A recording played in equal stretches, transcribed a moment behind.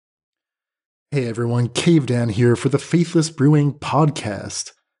Hey everyone, Cavedan here for the Faithless Brewing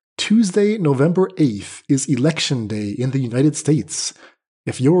Podcast. Tuesday, November 8th is Election Day in the United States.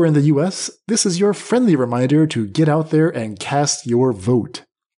 If you're in the US, this is your friendly reminder to get out there and cast your vote.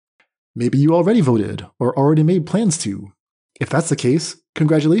 Maybe you already voted or already made plans to. If that's the case,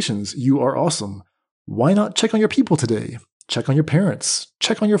 congratulations, you are awesome. Why not check on your people today? Check on your parents,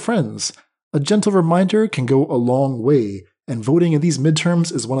 check on your friends. A gentle reminder can go a long way. And voting in these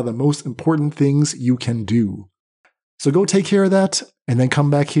midterms is one of the most important things you can do. So go take care of that, and then come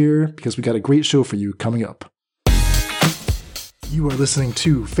back here, because we got a great show for you coming up. You are listening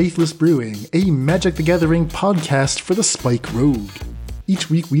to Faithless Brewing, a Magic the Gathering podcast for the Spike Road. Each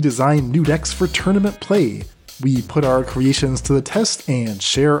week we design new decks for tournament play. We put our creations to the test and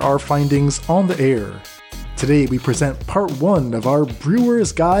share our findings on the air. Today we present part 1 of our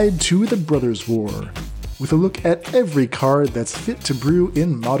Brewer's Guide to the Brothers' War, with a look at every card that's fit to brew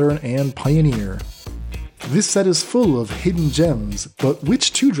in Modern and Pioneer. This set is full of hidden gems, but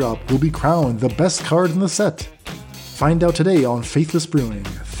which 2-drop will be crowned the best card in the set? Find out today on Faithless Brewing.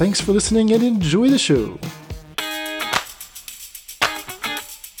 Thanks for listening and enjoy the show!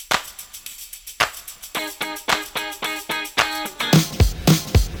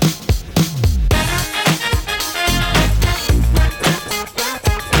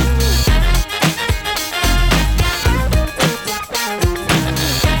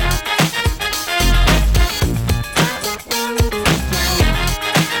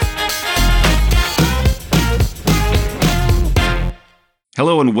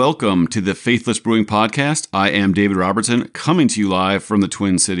 Hello and welcome to the Faithless Brewing Podcast. I am David Robertson, coming to you live from the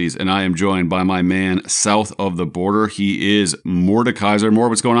Twin Cities, and I am joined by my man south of the border. He is Mordekaiser. Mort,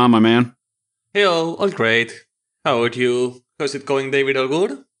 what's going on, my man? Hello, all great. How are you? How's it going, David? All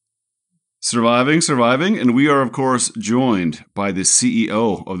good? Surviving, and we are, of course, joined by the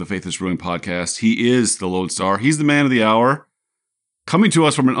CEO of the Faithless Brewing Podcast. He is the Lodestar. He's the man of the hour. Coming to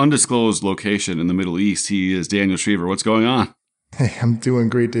us from an undisclosed location in the Middle East, he is Daniel Shriver. What's going on? Hey, I'm doing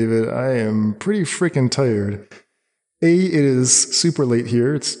great, David. I am pretty freaking tired. A, it is super late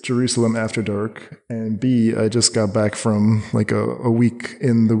here. It's Jerusalem after dark. And B, I just got back from like a week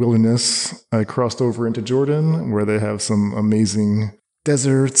in the wilderness. I crossed over into Jordan, where they have some amazing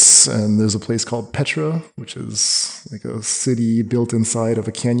deserts. And there's a place called Petra, which is like a city built inside of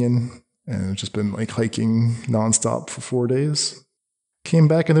a canyon. And I've just been like hiking nonstop for 4 days. Came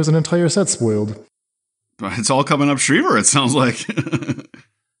back and there's an entire set spoiled. It's all coming up Shriver, it sounds like.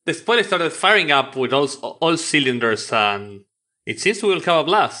 The spoiler started firing up with all cylinders, and it seems we will have a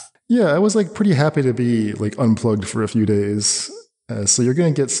blast. Yeah, I was like pretty happy to be like unplugged for a few days. So you're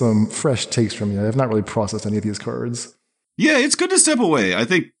going to get some fresh takes from me. I have not really processed any of these cards. Yeah, it's good to step away. I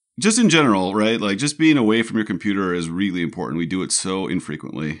think just in general, right? Like just being away from your computer is really important. We do it so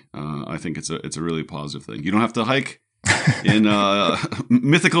infrequently. I think it's a really positive thing. You don't have to hike in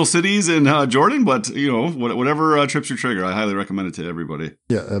mythical cities in Jordan, but you know, whatever trips your trigger, I highly recommend it to everybody.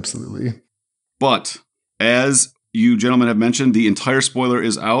 Yeah, absolutely. But as you gentlemen have mentioned, the entire spoiler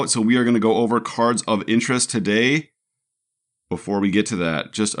is out, so we are going to go over cards of interest today. Before we get to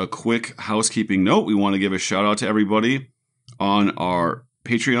that, just a quick housekeeping note. We want to give a shout out to everybody on our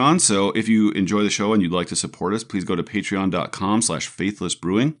Patreon. So if you enjoy the show and you'd like to support us, please go to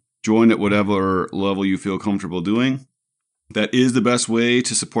patreon.com/faithlessbrewing. Join at whatever level you feel comfortable doing. That is the best way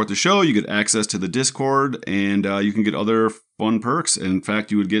to support the show. You get access to the Discord, and you can get other fun perks. In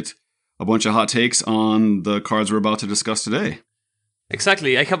fact, you would get a bunch of hot takes on the cards we're about to discuss today.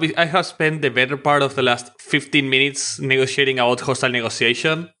 Exactly. I have spent the better part of the last 15 minutes negotiating about hostile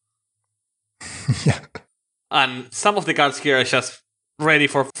negotiation. Yeah. And some of the cards here are just ready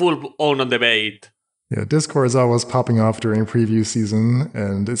for full-on debate. Yeah, Discord is always popping off during preview season,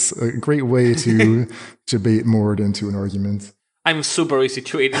 and it's a great way to debate Mord into an argument. I'm super easy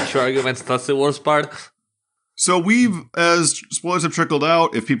to eat into arguments, that's the worst part. So as spoilers have trickled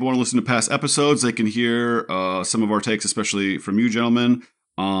out, if people want to listen to past episodes, they can hear some of our takes, especially from you gentlemen,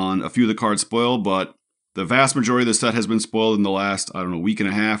 on a few of the cards spoiled, but the vast majority of the set has been spoiled in the last, week and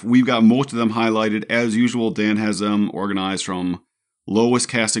a half. We've got most of them highlighted. As usual, Dan has them organized from lowest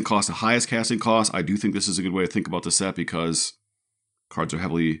casting cost to highest casting cost. I do think this is a good way to think about the set because cards are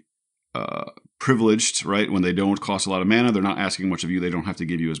heavily privileged, right? When they don't cost a lot of mana, they're not asking much of you. They don't have to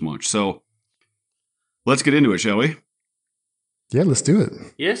give you as much. So let's get into it, shall we? Yeah, let's do it.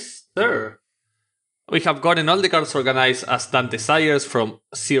 Yes, sir. We have gotten all the cards organized as Dan desires, from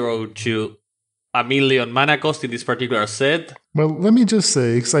 0 to 1,000,000 mana cost in this particular set. Well, let me just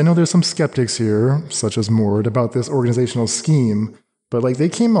say, because I know there's some skeptics here, such as Mord, about this organizational scheme. But like they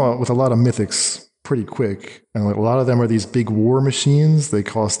came out with a lot of mythics pretty quick. And like a lot of them are these big war machines. They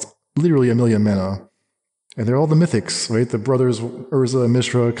cost literally 1 million mana. And they're all the mythics, right? The brothers Urza and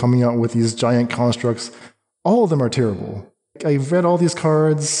Mishra coming out with these giant constructs. All of them are terrible. I read all these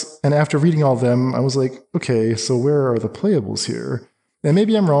cards, and after reading all of them, I was like, okay, so where are the playables here? And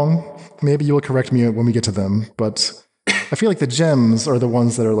maybe I'm wrong. Maybe you'll correct me when we get to them, but I feel like the gems are the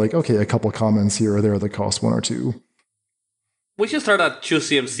ones that are like, okay, a couple commons here or there that cost 1 or 2. We should start at 2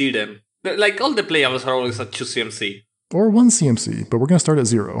 CMC then. Like, all the playables are always at 2 CMC. Or 1 CMC, but we're going to start at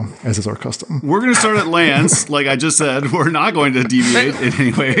 0, as is our custom. We're going to start at lands, like I just said. We're not going to deviate in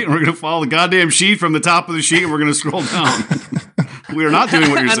any way. We're going to follow the goddamn sheet from the top of the sheet, and we're going to scroll down. We are not doing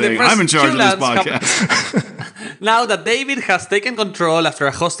what you're saying. I'm in charge of this podcast. Now that David has taken control after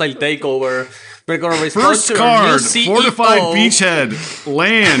a hostile takeover, we're going to respond First to card, our new CEO. Fortified Beachhead,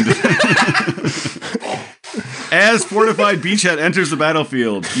 land. As Fortified Beachhead enters the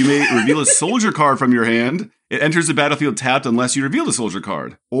battlefield, you may reveal a soldier card from your hand. It enters the battlefield tapped unless you reveal the soldier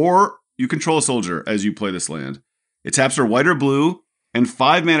card. Or you control a soldier as you play this land. It taps for white or blue, and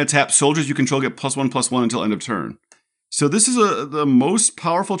 5 mana tap soldiers you control get +1/+1 until end of turn. So this is the most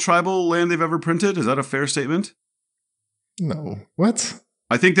powerful tribal land they've ever printed. Is that a fair statement? No. What?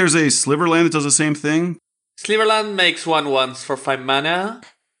 I think there's a Sliver land that does the same thing. Sliverland makes 1/1s for 5 mana.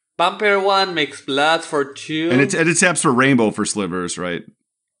 Vampire 1 makes Bloods for 2. And it taps for rainbow for slivers, right?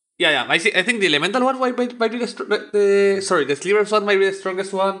 Yeah. I think the elemental one might be the Slivers one might be the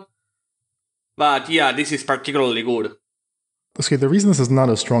strongest one. But yeah, this is particularly good. Okay, the reason this is not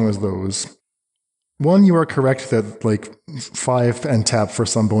as strong as those. One, you are correct that like 5 and tap for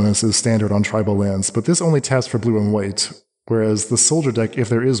some bonus is standard on tribal lands, but this only taps for blue and white. Whereas the soldier deck, if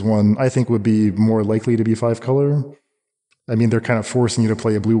there is one, I think would be more likely to be 5 color. I mean, they're kind of forcing you to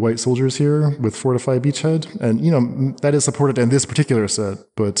play a blue-white soldiers here with Fortified Beachhead. And, you know, that is supported in this particular set.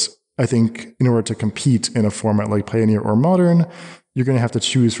 But I think in order to compete in a format like Pioneer or Modern, you're going to have to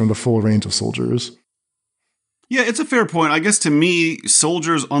choose from the full range of soldiers. Yeah, it's a fair point. I guess to me,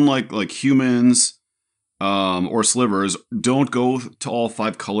 soldiers, unlike like humans or slivers, don't go to all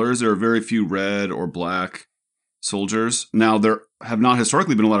 5 colors. There are very few red or black soldiers. Now, there have not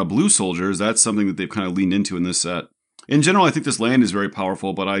historically been a lot of blue soldiers. That's something that they've kind of leaned into in this set. In general, I think this land is very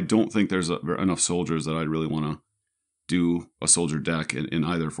powerful, but I don't think there's enough soldiers that I'd really want to do a soldier deck in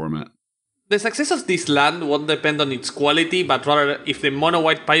either format. The success of this land won't depend on its quality, but rather if the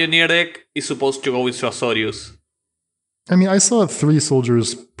mono-white Pioneer deck is supposed to go into Azorius. I mean, I saw 3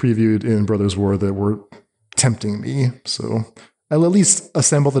 soldiers previewed in Brothers War that were tempting me, so I'll at least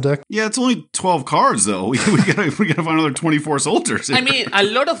assemble the deck. Yeah, it's only 12 cards, though. We gotta find another 24 soldiers here. I mean, a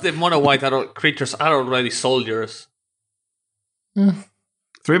lot of the mono-white creatures are already soldiers. Yeah.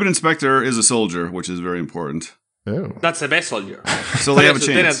 Thraben Inspector is a soldier, which is very important. Oh. That's the best soldier. So they have a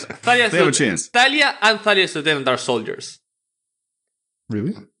chance. They have a chance. Thalia and Thalia's Lieutenant are soldiers.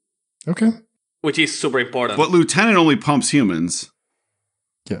 Really? Okay. Which is super important. But Lieutenant only pumps humans.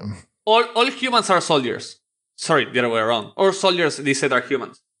 Yeah. All humans are soldiers. Sorry, the other way around. Or soldiers, they said, are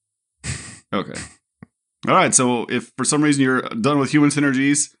humans. Okay. All right, so if for some reason you're done with human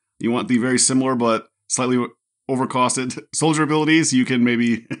synergies, you want the very similar but slightly overcosted soldier abilities, you can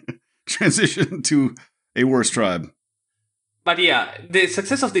maybe transition to a worse tribe. But yeah, the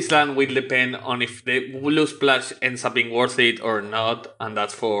success of this land will depend on if the blue splash ends up being worth it or not, and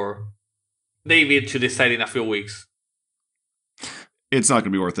that's for David to decide in a few weeks. It's not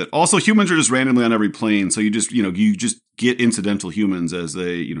going to be worth it. Also, humans are just randomly on every plane, so you just get incidental humans as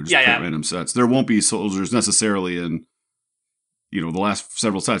they print random sets. There won't be soldiers necessarily in the last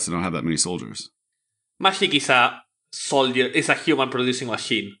several sets that don't have that many soldiers. Magic is a human producing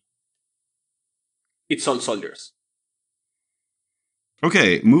machine. It's all soldiers.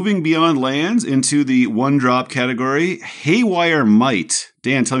 Okay, moving beyond lands into the 1-drop category, Haywire Might.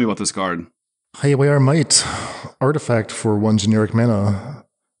 Dan, tell me about this card. Haywire Might, artifact for 1 generic mana.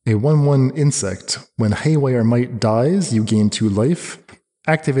 A 1/1 insect. When Haywire Might dies, you gain 2 life.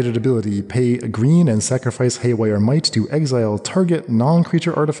 Activated ability, pay a green and sacrifice Haywire Might to exile target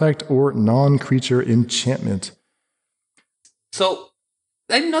non-creature artifact or non-creature enchantment. So,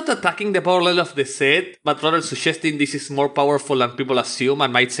 I'm not attacking the power level of the set, but rather suggesting this is more powerful than people assume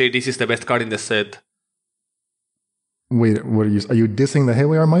and might say this is the best card in the set. Wait, what are you dissing the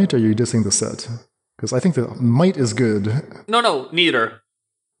Haywire Might or are you dissing the set? Because I think the Might is good. No, neither.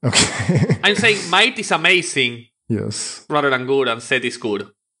 Okay. I'm saying Might is amazing. Yes. Rather than good, and set is good.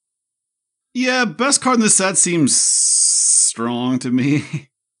 Yeah, best card in the set seems strong to me.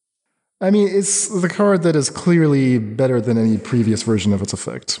 I mean, it's the card that is clearly better than any previous version of its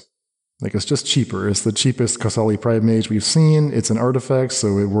effect. Like, it's just cheaper. It's the cheapest Qasali Pride Mage we've seen. It's an artifact,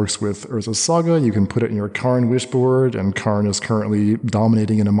 so it works with Urza's Saga. You can put it in your Karn Wishboard, and Karn is currently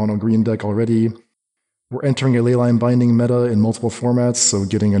dominating in a mono-green deck already. We're entering a Leyline Binding meta in multiple formats, so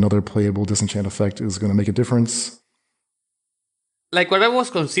getting another playable disenchant effect is going to make a difference. Like, what I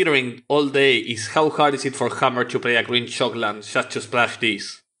was considering all day is how hard is it for Hammer to play a green Shockland just to splash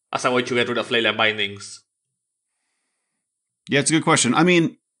this as a way to get rid of Leyline Bindings? Yeah, it's a good question. I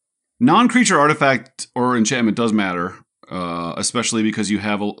mean, non-creature artifact or enchantment does matter, especially because you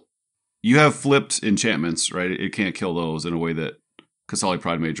have flipped enchantments, right? It can't kill those in a way that Qasali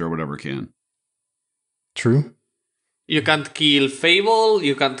Pride Mage or whatever can. True. You can't kill Fable,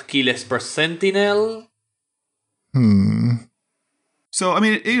 you can't kill Esper Sentinel. So, I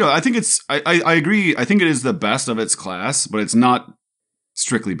mean, I think I agree. I think it is the best of its class, but it's not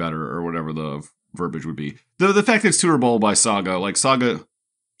strictly better or whatever the verbiage would be. The fact that it's tutorable by Saga, like Saga,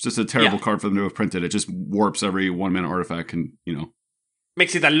 it's just a terrible card for them to have printed. It just warps every 1 mana artifact and,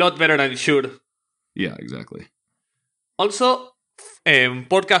 Makes it a lot better than it should. Yeah, exactly. Also,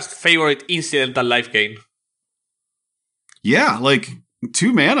 podcast favorite incidental life gain. Yeah, like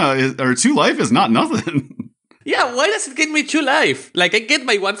 2 mana or 2 life is not nothing. Yeah, why does it get me 2 life? Like, I get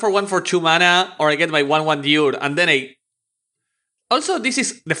my 1/1 for 2 mana, or I get my 1/1 Dude, and then Also, this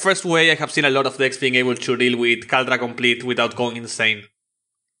is the first way I have seen a lot of decks being able to deal with Kaldra Complete without going insane.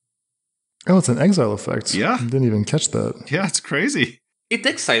 Oh, it's an exile effect. Yeah. I didn't even catch that. Yeah, it's crazy. It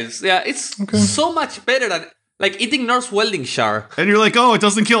exiles. Yeah, it's Okay. so much better than... Like, it ignores Welding Shard. And you're like, oh, it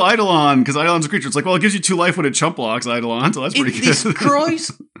doesn't kill Eidolon, because Eidolon's a creature. It's like, well, it gives you 2 life when it chump blocks Eidolon, so that's pretty It good.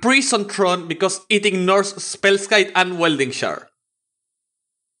 destroys Prison Tron because it ignores Spellskite and Welding Shard.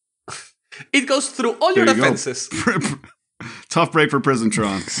 It goes through all your There you go. defenses. Tough break for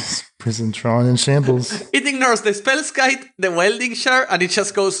Prisontron. Prisintron in shambles. It ignores the Spellskite, the Welding Shard, and it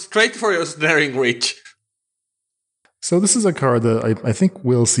just goes straight for your Snaring Reach. So this is a card that I think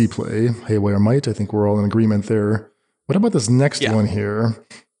we'll see play. Haywire Might, I think we're all in agreement there. What about this next one here?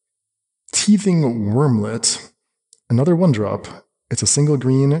 Teething Wormlet. Another 1-drop. It's a single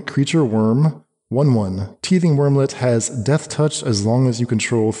green creature worm. 1/1. Teething Wormlet has Death Touch as long as you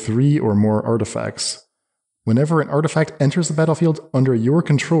control 3 or more artifacts. Whenever an artifact enters the battlefield under your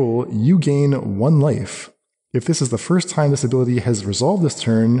control, you gain 1 life. If this is the first time this ability has resolved this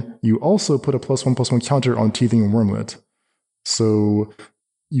turn, you also put a +1/+1 counter on Teething Wormlet. So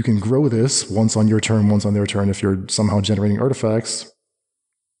you can grow this once on your turn, once on their turn if you're somehow generating artifacts.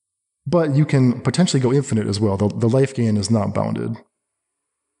 But you can potentially go infinite as well. The life gain is not bounded.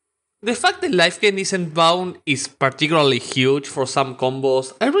 The fact that life gain isn't bound is particularly huge for some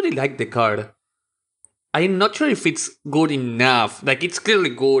combos. I really like the card. I'm not sure if it's good enough. Like, it's clearly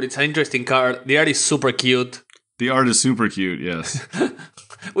good. It's an interesting card. The art is super cute. The art is super cute, yes.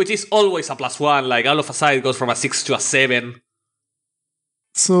 Which is always a +1. Like, all of a sudden it goes from a 6 to a 7.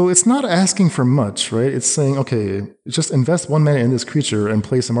 So it's not asking for much, right? It's saying, okay, just invest 1 mana in this creature and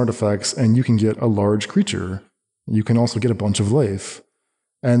play some artifacts, and you can get a large creature. You can also get a bunch of life.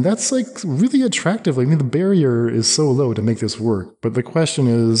 And that's, like, really attractive. I mean, the barrier is so low to make this work. But the question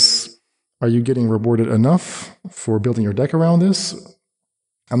is, are you getting rewarded enough for building your deck around this?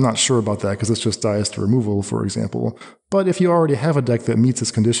 I'm not sure about that, because it's just dies to removal, for example. But if you already have a deck that meets its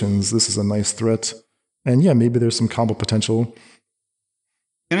conditions, this is a nice threat. And yeah, maybe there's some combo potential.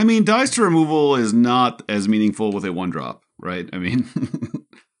 And I mean, dies to removal is not as meaningful with a 1-drop, right? I mean,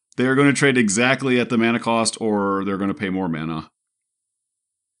 they're going to trade exactly at the mana cost, or they're going to pay more mana.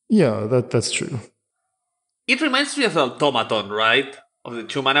 Yeah, that's true. It reminds me of Automaton, right? Of the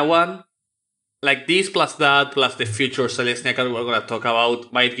 2 mana one. Like, this plus that plus the future Celestia card we're going to talk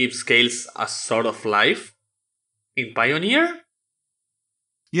about might give Scales a sort of life in Pioneer.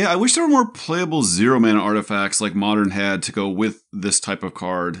 Yeah, I wish there were more playable 0 mana artifacts like Modern had to go with this type of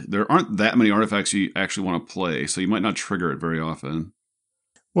card. There aren't that many artifacts you actually want to play, so you might not trigger it very often.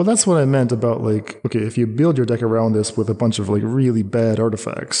 Well, that's what I meant about, like, okay, if you build your deck around this with a bunch of, like, really bad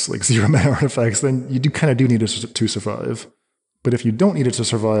artifacts, like 0 mana artifacts, then you kind of do need it to survive. But if you don't need it to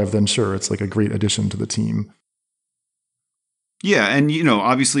survive, then sure, it's like a great addition to the team. Yeah, and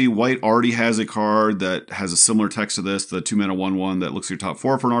obviously White already has a card that has a similar text to this, the 2 mana 1/1 that looks at your top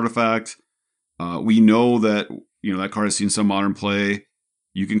 4 for an artifact. We know that, that card has seen some Modern play.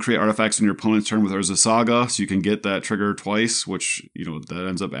 You can create artifacts in your opponent's turn with Urza Saga, so you can get that trigger twice, which, that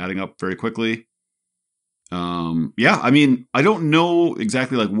ends up adding up very quickly. Yeah, I mean, I don't know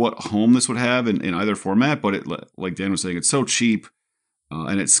exactly like what home this would have in either format, but it, like Dan was saying, it's so cheap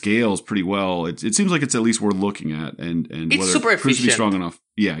and it scales pretty well. It seems like it's at least worth looking at, and it's whether super it proves to be efficient. strong enough.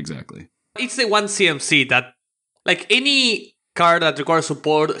 Yeah, exactly. It's the one CMC that, like, any card that requires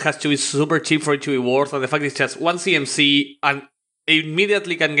support has to be super cheap for it to be worth, and the fact it's just one CMC and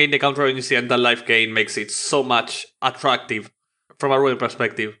immediately can gain the counter incidental life gain makes it so much attractive from a ruling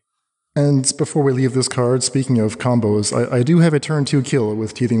perspective. And before we leave this card, speaking of combos, I do have a turn 2 kill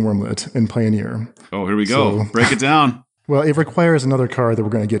with Teething Wormlet in Pioneer. Oh, here we go. Break it down. Well, it requires another card that we're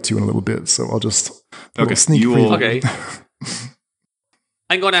going to get to in a little bit, so I'll just sneak preview. Okay.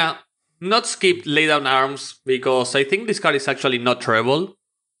 I'm gonna not skip Lay Down Arms because I think this card is actually not terrible.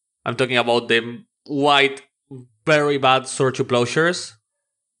 I'm talking about the white, very bad Sword to Plowshares.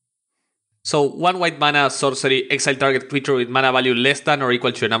 So 1 white mana sorcery, exile target creature with mana value less than or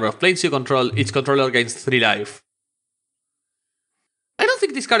equal to the number of planes you control. Its controller gains 3 life. I don't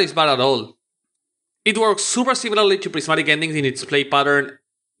think this card is bad at all. It works super similarly to Prismatic Endings in its play pattern,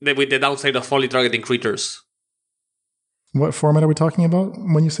 with the downside of only targeting creatures. What format are we talking about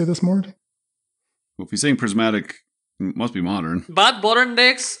when you say this, Mord? Well, if you're saying Prismatic, it must be Modern. Bad Modern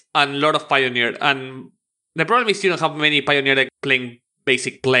decks and a lot of Pioneer. And the problem is you don't have many Pioneer decks playing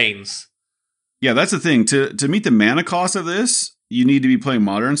basic planes. Yeah, that's the thing. To meet the mana cost of this, you need to be playing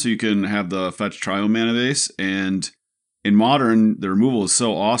Modern so you can have the fetch Triome mana base. And in Modern, the removal is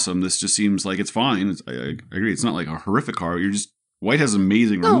so awesome. This just seems like it's fine. I agree. It's not like a horrific card. White has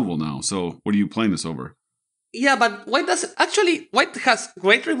amazing removal now. So what are you playing this over? Yeah, but White has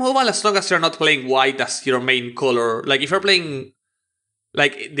great removal as long as you're not playing White as your main color. Like if you're playing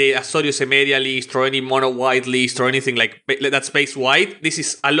like the Azorius Emeria list or any mono white list or anything like that's base white, this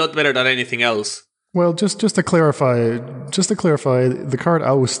is a lot better than anything else. Well, just to clarify, the card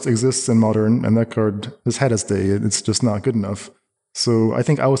Oust exists in Modern, and that card has had its day. It's just not good enough. So I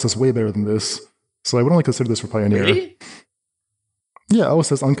think Oust is way better than this. So I would only consider this for Pioneer. Really? Yeah,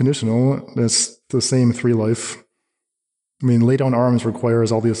 Oust is unconditional. It's the same 3 life. I mean, Lay Down Arms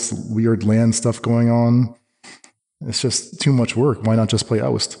requires all this weird land stuff going on. It's just too much work. Why not just play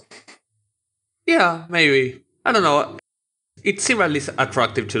Oust? Yeah, maybe. I don't know. It seems at least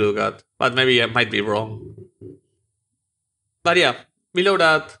attractive to look at, but maybe I might be wrong. But yeah, below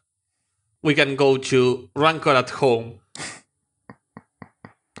that, we can go to Rancor at Home.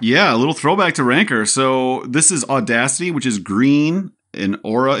 Yeah, a little throwback to Rancor. So this is Audacity, which is green, an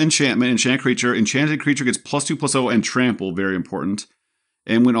aura enchantment, enchant creature. Enchanted creature gets +2/+0 and trample, very important.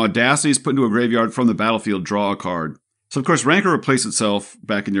 And when Audacity is put into a graveyard from the battlefield, draw a card. So of course, Rancor replaced itself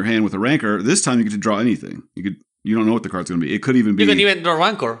back in your hand with a Rancor. This time you get to draw anything. You don't know what the card's going to be. It could even be... You can even draw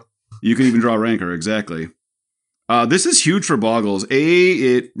Rancor. You can even draw Rancor, exactly. This is huge for Boggles. A,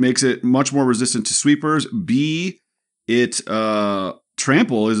 it makes it much more resistant to sweepers. B,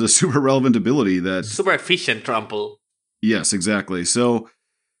 Trample is a super relevant ability that... Super efficient Trample. Yes, exactly. So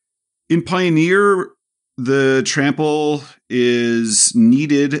in Pioneer, the Trample is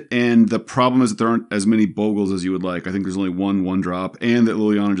needed, and the problem is that there aren't as many Bogles as you would like. I think there's only one drop, and that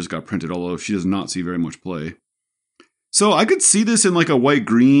Liliana just got printed, although she does not see very much play. So I could see this in like a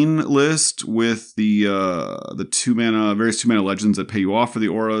white-green list with the various 2-mana legends that pay you off for the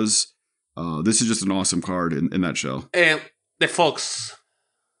auras. This is just an awesome card in that shell. The Fox.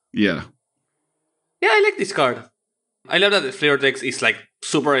 Yeah. Yeah, I like this card. I love that the Flavor Text is like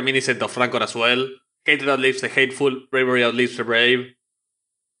super reminiscent of Rancor as well. Hatred outlives the hateful, bravery outlives the brave.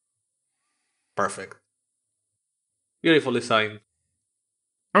 Perfect. Beautiful design.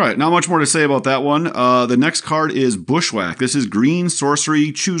 All right, not much more to say about that one. The next card is Bushwhack. This is green,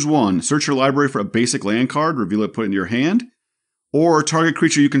 sorcery, choose one. Search your library for a basic land card, reveal it, put it into your hand. Or target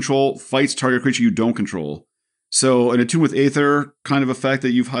creature you control fights target creature you don't control. So an Attune with Aether kind of effect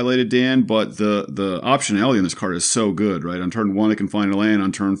that you've highlighted, Dan, but the optionality in this card is so good, right? On turn 1, it can find a land.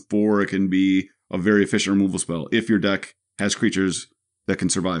 On turn 4, it can be a very efficient removal spell if your deck has creatures that can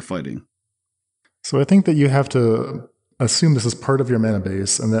survive fighting. So I think that you have to assume this is part of your mana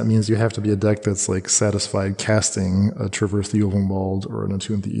base, and that means you have to be a deck that's like satisfied casting a Traverse the Ulvenwald or an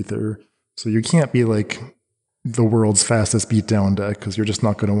Attune the Aether. So you can't be like the world's fastest beatdown deck because you're just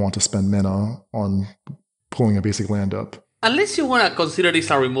not going to want to spend mana on pulling a basic land up. Unless you want to consider this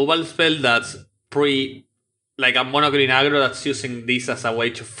a removal spell that's like a mono green aggro that's using this as a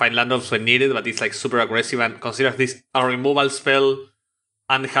way to find land drops when needed, but it's like super aggressive and consider this a removal spell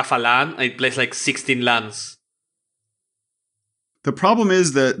and have a land, and it plays like 16 lands. The problem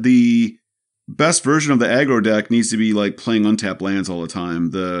is that the best version of the aggro deck needs to be like playing untapped lands all the time.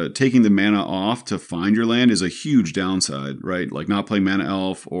 Taking the mana off to find your land is a huge downside, right? Like not playing Mana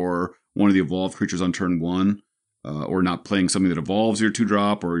Elf or one of the evolved creatures on turn 1, or not playing something that evolves your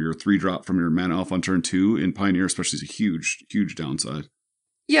 2-drop or your 3-drop from your Mana Elf on turn 2 in Pioneer especially is a huge, huge downside.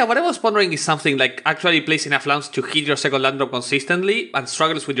 Yeah, what I was wondering is something like actually plays enough lands to hit your second land drop consistently and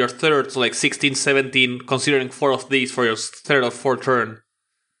struggles with your third, so like 16, 17, considering 4 of these for your third or fourth turn.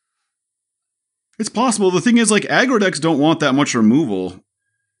 It's possible. The thing is, like, aggro decks don't want that much removal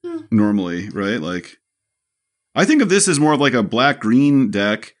normally, right? Like, I think of this as more of like a black-green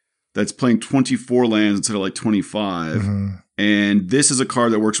deck that's playing 24 lands instead of like 25. Mm-hmm. And this is a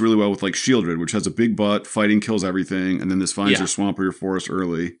card that works really well with like Shieldred, which has a big butt, fighting kills everything, and then this finds your swamp or your forest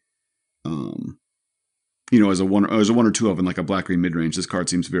early. As a one or two of in like a black-green mid-range, this card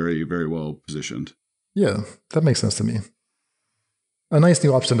seems very, very well positioned. Yeah, that makes sense to me. A nice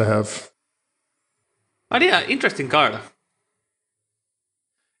new option to have. But yeah, interesting card.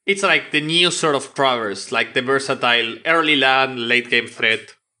 It's like the new sort of Traverse, like the versatile early land, late game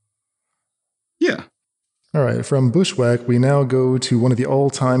threat. Yeah. All right, from Bushwhack, we now go to one of the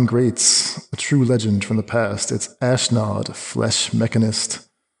all-time greats, a true legend from the past. It's Ashnod, Flesh Mechanist.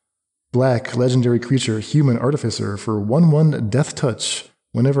 Black, legendary creature, human artificer for 1/1 Death Touch.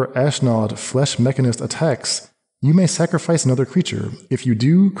 Whenever Ashnod, Flesh Mechanist attacks, you may sacrifice another creature. If you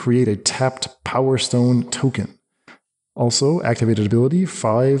do, create a tapped Power Stone token. Also, activated ability,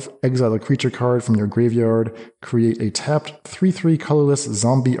 5, exile a creature card from your graveyard, create a tapped 3/3 colorless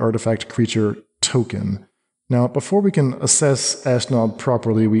zombie artifact creature token. Now, before we can assess Ashnod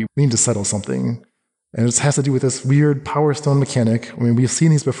properly, we need to settle something. And it has to do with this weird Power Stone mechanic. I mean, we've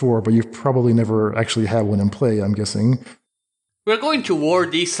seen these before, but you've probably never actually had one in play, I'm guessing. We're going to war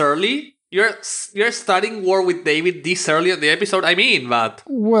this early? You're starting war with David this early in the episode? I mean, but...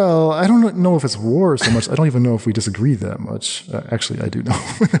 Well, I don't know if it's war so much. I don't even know if we disagree that much. Actually, I do know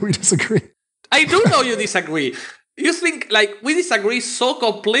that we disagree. I do know you disagree. You think, like, we disagree so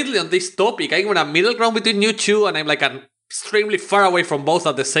completely on this topic. I'm on a middle ground between you two, and I'm, like, extremely far away from both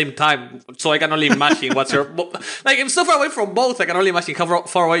at the same time. So I can only imagine what's your... Like, I'm so far away from both, I can only imagine how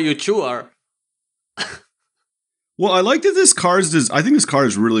far away you two are. Well, I like that this I think this card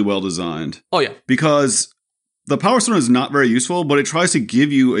is really well designed. Oh, yeah. Because the Power Stone is not very useful, but it tries to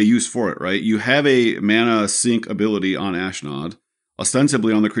give you a use for it, right? You have a mana sink ability on Ashnod,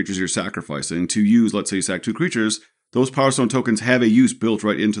 ostensibly on the creatures you're sacrificing, to use, let's say you sack 2 creatures. Those Power Stone tokens have a use built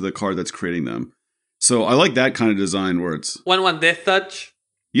right into the card that's creating them. So I like that kind of design where it's... 1/1 Death Touch.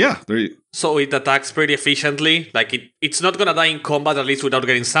 Yeah, there you... So it attacks pretty efficiently. Like, it's not gonna die in combat, at least without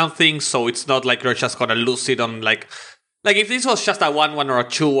getting something, so it's not like you're just gonna lose it on, like... Like, if this was just a 1/1 or a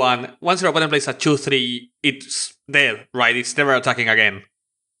 2/1, once your opponent plays a 2/3, it's dead, right? It's never attacking again.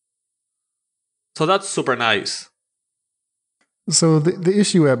 So that's super nice. So the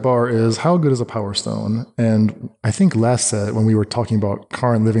issue at Bar is, how good is a Power Stone? And I think last set, when we were talking about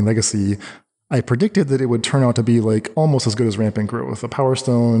Karn Living Legacy, I predicted that it would turn out to be like almost as good as Rampant Growth. A Power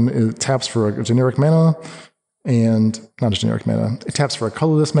Stone, it taps for a generic mana, and not a generic mana. It taps for a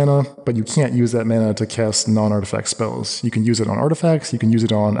colorless mana, but you can't use that mana to cast non-artifact spells. You can use it on artifacts, you can use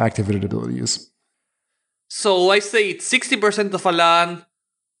it on activated abilities. So I say it's 60% of a land.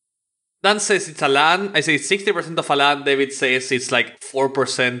 Dan says it's a land. I say it's 60% of a land. David says it's like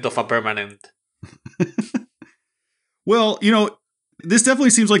 4% of a permanent. Well, this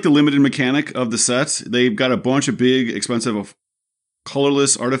definitely seems like the limited mechanic of the set. They've got a bunch of big, expensive,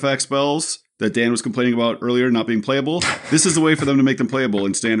 colorless artifact spells that Dan was complaining about earlier not being playable. This is the way for them to make them playable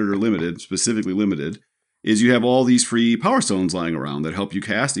in standard or limited, specifically limited, is you have all these free Power Stones lying around that help you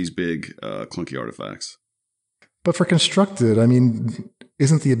cast these big, clunky artifacts. But for constructed, I mean,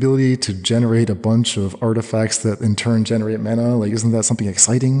 isn't the ability to generate a bunch of artifacts that in turn generate mana, like, isn't that something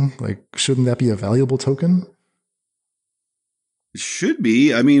exciting? Like, shouldn't that be a valuable token? It should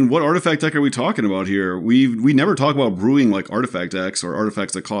be. I mean, what artifact deck are we talking about here? We never talk about brewing like artifact decks or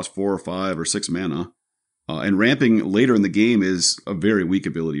artifacts that cost 4 or 5 or 6 mana. And ramping later in the game is a very weak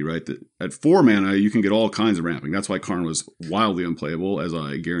ability, right? At 4 mana, you can get all kinds of ramping. That's why Karn was wildly unplayable, as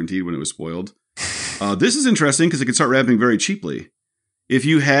I guaranteed when it was spoiled. This is interesting because it can start ramping very cheaply. If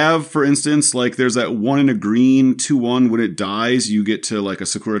you have, for instance, like there's that 1 in a green 2/1, when it dies, you get to like a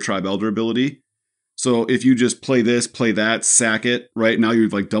Sakura Tribe Elder ability. So if you just play this, play that, sack it, right? Now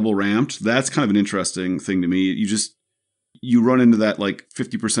you've like double ramped. That's kind of an interesting thing to me. You run into that like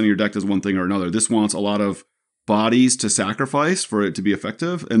 50% of your deck does one thing or another. This wants a lot of bodies to sacrifice for it to be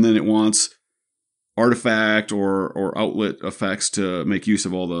effective. And then it wants artifact or outlet effects to make use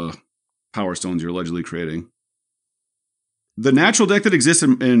of all the Power Stones you're allegedly creating. The natural deck that exists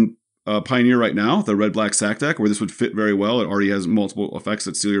in Pioneer right now, the red-black sack deck, where this would fit very well, it already has multiple effects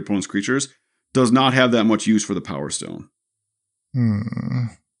that steal your opponent's creatures, does not have that much use for the Power Stone.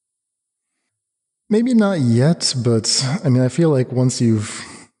 Maybe not yet, but I mean, I feel like once you've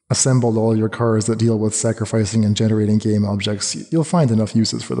assembled all your cards that deal with sacrificing and generating game objects, you'll find enough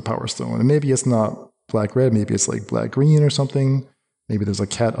uses for the Power Stone. And maybe it's not black-red, maybe it's like black-green or something. Maybe there's a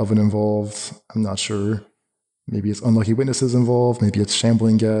cat oven involved. I'm not sure. Maybe it's unlucky witnesses involved. Maybe it's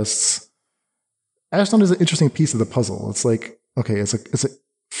shambling guests. Ashnod is an interesting piece of the puzzle. It's like, okay, it's a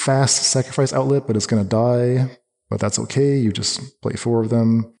fast sacrifice outlet, but it's going to die. But that's okay. You just play 4 of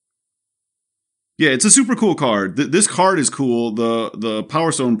them. Yeah, it's a super cool card. This card is cool. The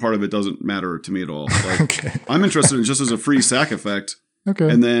Power Stone part of it doesn't matter to me at all. Like, Okay. I'm interested in just as a free sack effect. Okay.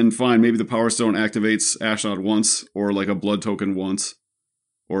 And then, fine, maybe the Power Stone activates Ashnod once, or like a blood token once,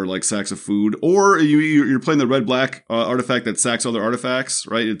 or like sacks of food. Or you're playing the red-black artifact that sacks other artifacts,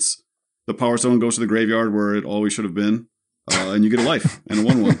 right? It's the Power Stone goes to the graveyard where it always should have been, and you get a life and a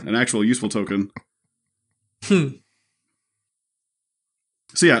 1/1, an actual useful token.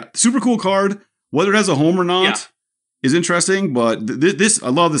 So yeah, super cool card. Whether it has a home or not is interesting, but this I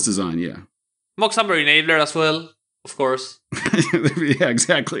love this design, yeah. Moxamber Enabler as well, of course. Yeah,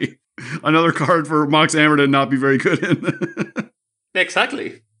 exactly. Another card for Mox Hammer to not be very good in.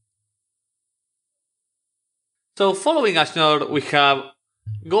 Exactly. So following Ashnod, we have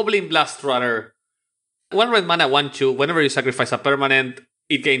Goblin Blast Runner. 1 red mana, 1/2. Whenever you sacrifice a permanent,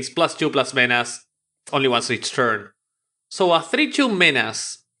 it gains +2 menace, only once each turn. So a 3/2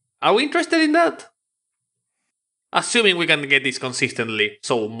 menace. Are we interested in that? Assuming we can get this consistently,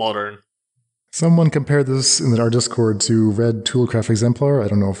 so modern. Someone compared this in our Discord to Red Toolcraft Exemplar. I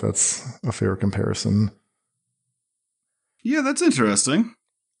don't know if that's a fair comparison. Yeah, that's interesting.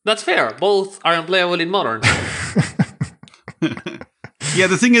 That's fair. Both are unplayable in modern. Yeah,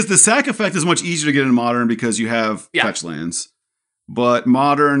 the thing is, the sack effect is much easier to get in modern because you have fetch lands. But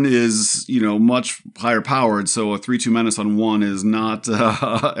modern is, much higher powered, so a 3/2 menace on 1 is not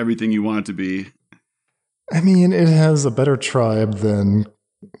everything you want it to be. I mean, it has a better tribe than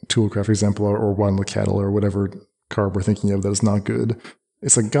Toolcraft Exemplar or Wandla Cattle or whatever card we're thinking of that is not good.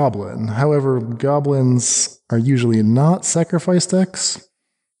 It's a goblin. However, goblins are usually not sacrifice decks.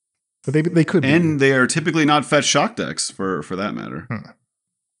 But they could be. And they are typically not fetch shock decks, for that matter.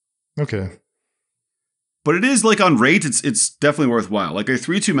 Okay. But it is, like, on rate, it's definitely worthwhile. Like, a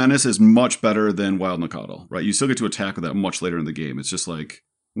 3/2 menace is much better than Wild Nacatl, right? You still get to attack with that much later in the game. It's just like,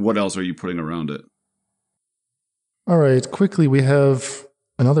 what else are you putting around it? All right, quickly, we have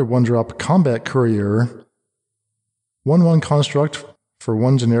another 1-drop Combat Courier. 1/1 construct for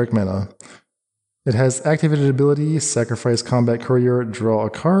 1 generic mana. It has activated ability, sacrifice Combat Courier, draw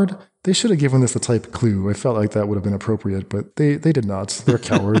a card. They should have given this the type clue. I felt like that would have been appropriate, but they did not. They're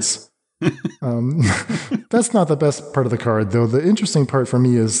cowards. That's not the best part of the card, though. The interesting part for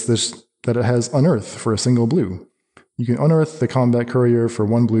me is this, that it has Unearth for a single blue. You can unearth the Combat Courier for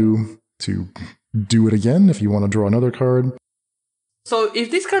 1 blue to do it again if you want to draw another card. So if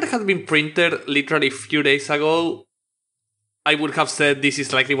this card had been printed literally a few days ago, I would have said this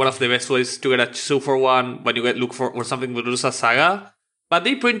is likely one of the best ways to get a 2-for-1 when you look for something with Urza Saga. But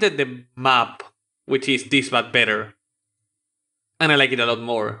they printed the map, which is this but better. And I like it a lot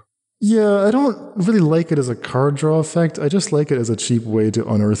more. Yeah, I don't really like it as a card draw effect. I just like it as a cheap way to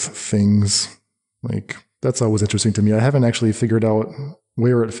unearth things. Like, that's always interesting to me. I haven't actually figured out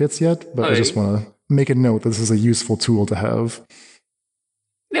where it fits yet, but I just want to make a note that this is a useful tool to have.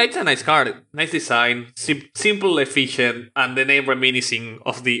 Yeah, it's a nice card. Nice design, simple, efficient, and the name reminiscing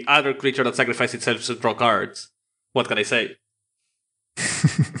of the other creature that sacrifices itself to draw cards. What can I say?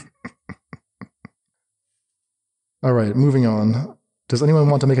 All right, moving on. Does anyone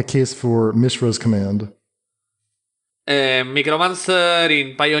want to make a case for Mishra's Command? Micromancer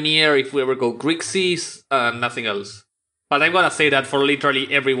in Pioneer if we ever go Grixis, and nothing else. But I'm gonna say that for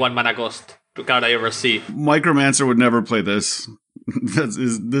literally every 1 mana cost card I ever see. Micromancer would never play this.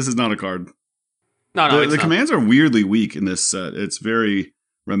 This is not a card. No, the commands are weirdly weak in this set. It's very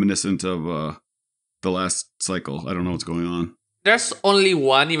reminiscent of the last cycle. I don't know what's going on. There's only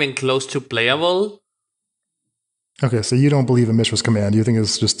one even close to playable. Okay, so you don't believe in Mishra's Command. You think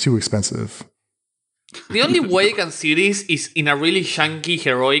it's just too expensive. The only way you can see this is in a really chunky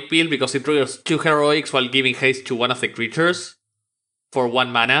heroic build because it triggers 2 heroics while giving haste to one of the creatures for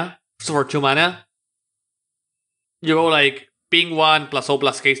 1 mana. So for 2 mana, you go like ping 1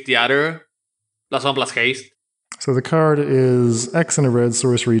 +0 + haste the other, +1 + haste. So the card is X and a red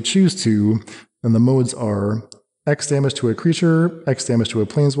sorcery, choose 2, and the modes are X damage to a creature, X damage to a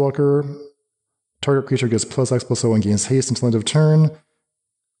planeswalker, target creature gets +X +0 and gains haste until end of turn.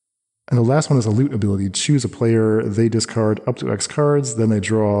 And the last one is a loot ability. Choose a player, they discard up to X cards, then they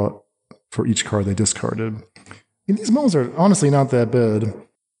draw for each card they discarded. And these modes are honestly not that bad.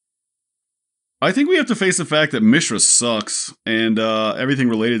 I think we have to face the fact that Mishra sucks, and everything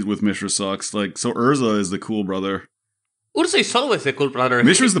related with Mishra sucks. Like, so Urza is the cool brother. Urza is always the cool brother.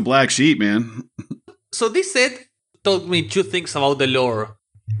 Mishra's the black sheep, man. So this set told me two things about the lore.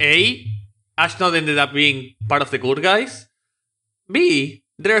 A, Ashnod ended up being part of the good guys. B,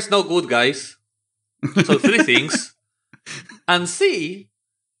 there's no good guys. So three things. And C,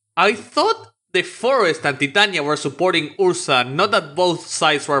 I thought the Forest and Titania were supporting Urza, not that both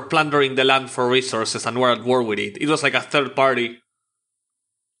sides were plundering the land for resources and were at war with it. It was like a third party.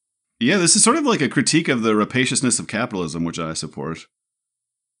 Yeah, this is sort of like a critique of the rapaciousness of capitalism, which I support.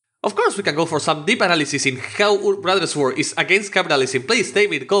 Of course, we can go for some deep analysis in how Brothers War is against capitalism. Please,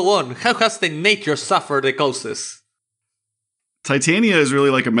 David, go on. How has the nature suffered the causes? Titania is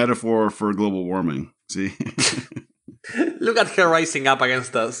really like a metaphor for global warming. See? Look at her rising up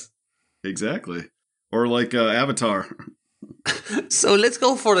against us. Exactly. Or like Avatar. So let's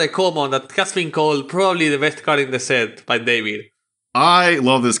go for the common that has been called probably the best card in the set by David. I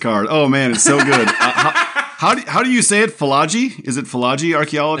love this card. Oh man, it's so good. How do you say it? Philagi? Is it Philagi,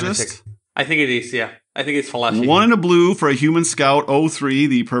 Archaeologist? I think it is, yeah. I think it's Philagi. 1 in a blue for a human scout, 03,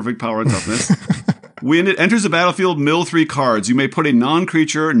 the perfect power and toughness. When it enters the battlefield, mill 3 cards. You may put a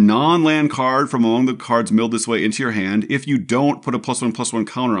non-creature, non-land card from among the cards milled this way into your hand. If you don't, put a +1/+1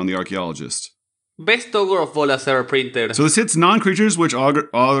 counter on the Archaeologist. Best Ogre of Bolas ever printed. So this hits non-creatures, which Ogre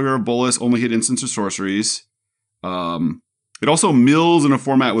of Bolas only hit instants or sorceries. It also mills in a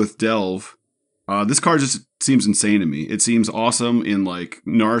format with Delve. This card just seems insane to me. It seems awesome in like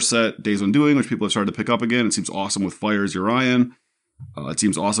Narset, Days Undoing, which people have started to pick up again. It seems awesome with Fire's Urian. It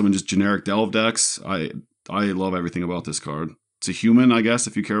seems awesome in just generic Delve decks. I love everything about this card. It's a human, I guess,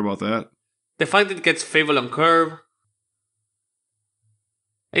 if you care about that. The fact that it gets Fable on curve.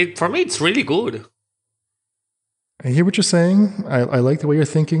 For me, it's really good. I hear what you're saying. I like the way you're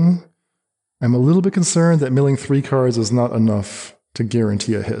thinking. I'm a little bit concerned that milling 3 cards is not enough to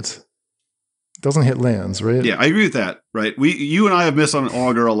guarantee a hit. It doesn't hit lands, right? Yeah, I agree with that, right? You and I have missed on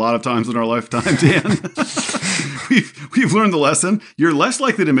Augur a lot of times in our lifetime, Dan. We've learned the lesson. You're less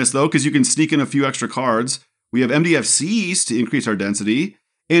likely to miss, though, because you can sneak in a few extra cards. We have MDFCs to increase our density.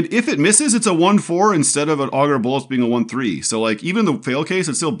 And if it misses, it's a 1/4 instead of an Augur Bolas being a 1/3. So, like, even the fail case,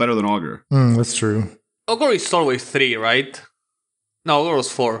 it's still better than Augur. That's true. Augur is always 3, right? No, Augur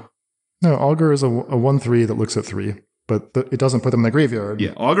was 4. No, Augur is a 1/3 that looks at 3, but it doesn't put them in the graveyard.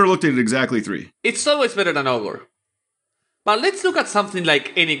 Yeah, Augur looked at it exactly 3. It's always better than Augur. But let's look at something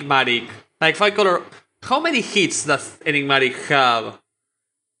like Enigmatic. Like 5 color. How many hits does Enigmatic have?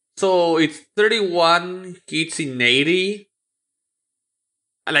 So it's 31 hits in 80.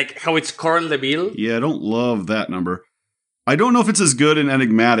 Like how it's currently built. Yeah, I don't love that number. I don't know if it's as good in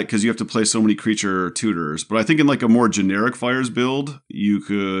Enigmatic because you have to play so many creature tutors, but I think in like a more generic Fires build, you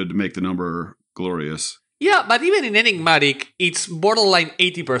could make the number glorious. Yeah, but even in Enigmatic, it's borderline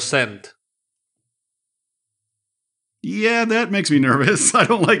 80%. Yeah, that makes me nervous. I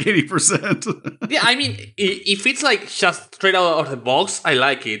don't like 80%. Yeah, I mean, if it's like just straight out of the box, I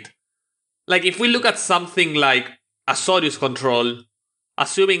like it. Like if we look at something like Azorius Control,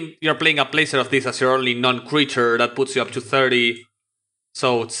 assuming you're playing a placer of this as your only non-creature, that puts you up to 30.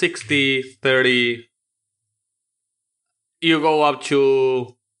 So 60, 30. You go up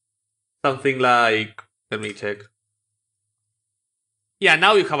to something like... Let me check. Yeah,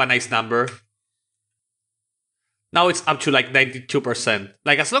 now you have a nice number. Now it's up to like 92%.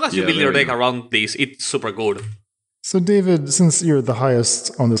 Like as long as you build your deck around this, it's super good. So David, since you're the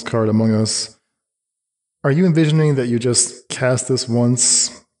highest on this card among us, are you envisioning that you just cast this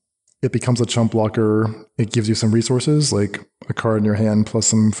once, it becomes a chump blocker, it gives you some resources, like a card in your hand plus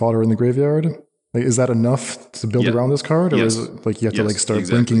some fodder in the graveyard? Like, is that enough to build around this card? Or is it like you have to like start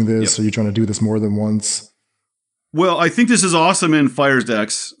blinking this, or you're trying to do this more than once? Well, I think this is awesome in Fires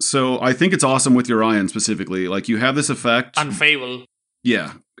decks. So I think it's awesome with Urian specifically. Like you have this effect. And Fable.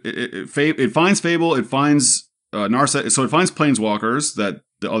 Yeah. It finds Fable, it finds Narset. So it finds Planeswalkers that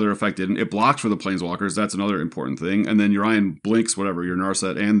the other effect didn't. It blocks for the Planeswalkers. That's another important thing. And then Urian blinks whatever, your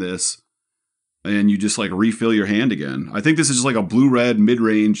Narset and this. And you just like refill your hand again. I think this is just like a blue-red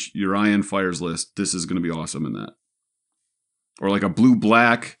mid-range Urian Fires list. This is going to be awesome in that. Or like a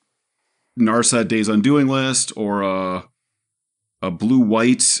blue-black Narset Days Undoing list, or a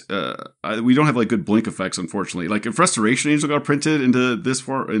blue-white. We don't have like good blink effects, unfortunately. Like if Restoration Angel got printed into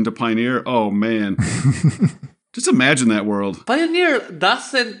into Pioneer, oh man. Just imagine that world. Pioneer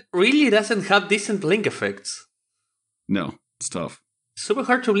doesn't have decent blink effects. No, it's tough. Super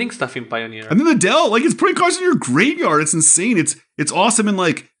hard to blink stuff in Pioneer. And then the Dell, like it's putting cards in your graveyard. It's insane. It's awesome in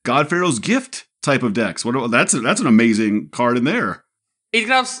like God Pharaoh's Gift type of decks. That's an amazing card in there. It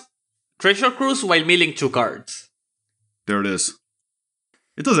grabs Treasure Cruise while milling 2 cards. There it is.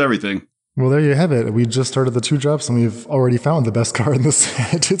 It does everything. Well, there you have it. We just started the 2 drops and we've already found the best card in the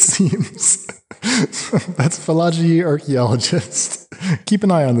set, it seems. That's Falagi Archaeologist. Keep an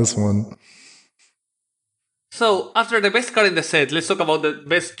eye on this one. So, after the best card in the set, let's talk about the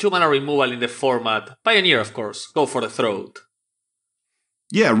best 2-mana removal in the format. Pioneer, of course. Go for the throat.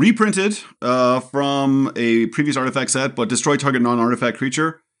 Yeah, reprinted from a previous artifact set, but destroy target non-artifact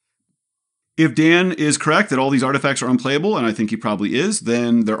creature. If Dan is correct that all these artifacts are unplayable, and I think he probably is,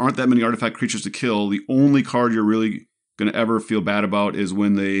 then there aren't that many artifact creatures to kill. The only card you're really going to ever feel bad about is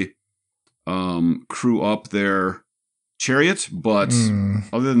when they crew up their chariot. But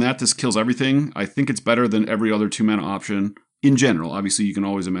other than that, this kills everything. I think it's better than every other 2-mana option in general. Obviously, you can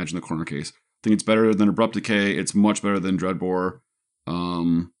always imagine the corner case. I think it's better than Abrupt Decay. It's much better than Dreadbore.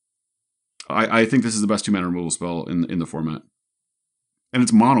 I think this is the best 2-mana removal spell in the format. And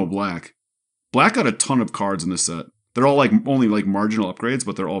it's mono black. Black got a ton of cards in this set. They're all only marginal upgrades,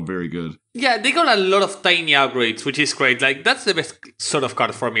 but they're all very good. Yeah, they got a lot of tiny upgrades, which is great. Like, that's the best sort of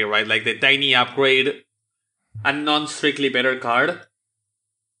card for me, right? Like the tiny upgrade, a non-strictly better card.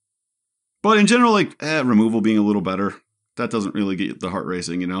 But in general, removal being a little better, that doesn't really get the heart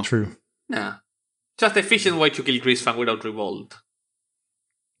racing, True. Nah. Just efficient way to kill Grisfang without Revolt.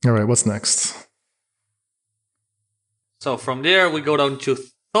 All right, what's next? So from there, we go down to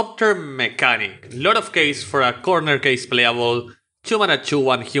Thopter Mechanic. Lot of case for a corner case playable. 2-mana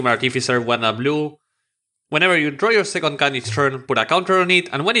 2/1 Human Artificer, 1 blue. Whenever you draw your second card each turn, put a counter on it,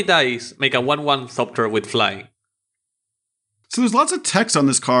 and when it dies, make a 1/1 Thopter with flying. So there's lots of text on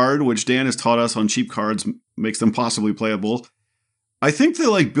this card, which Dan has taught us on cheap cards makes them possibly playable. I think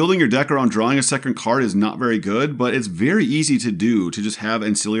that building your deck around drawing a second card is not very good, but it's very easy to do, to just have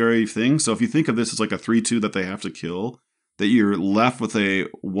ancillary things. So if you think of this as like a 3/2 that they have to kill, that you're left with a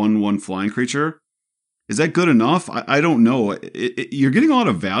 1/1 flying creature, is that good enough? I don't know. You're getting a lot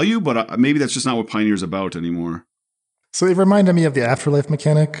of value, but maybe that's just not what Pioneer's about anymore. So it reminded me of the Afterlife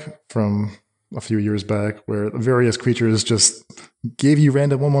mechanic from a few years back, where various creatures just gave you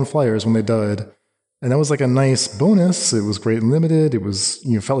random 1/1 flyers when they died. And that was like a nice bonus. It was great and limited. It was,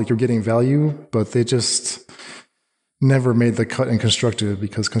 felt like you're getting value, but they just never made the cut in Constructed,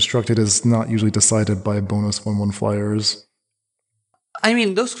 because Constructed is not usually decided by bonus 1/1 flyers. I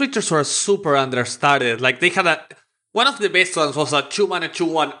mean, those creatures were super understated. Like, they had one of the best ones was a 2-mana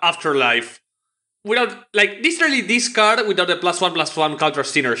 2/1 Afterlife. Without, literally this card without the +1/+1 counter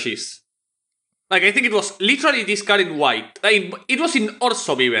synergies. I think it was literally this card in white. It was in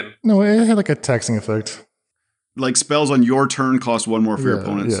Orzhov even. No, it had a taxing effect. Spells on your turn cost 1 more for your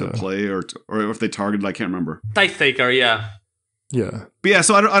opponents to play, or if they targeted, I can't remember. Tithe Taker, yeah. Yeah. But yeah,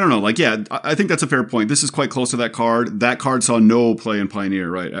 so I don't know. I think that's a fair point. This is quite close to that card. That card saw no play in Pioneer,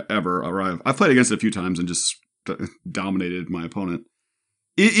 right? Ever. I've played against it a few times and just dominated my opponent.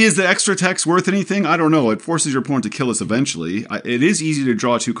 Is the extra text worth anything? I don't know. It forces your opponent to kill us eventually. It is easy to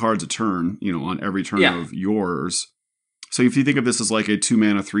draw 2 cards a turn, on every turn of yours. So if you think of this as a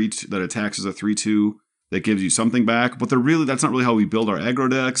 2-mana 3/2 that attacks as a 3/2 that gives you something back, but that's not really how we build our aggro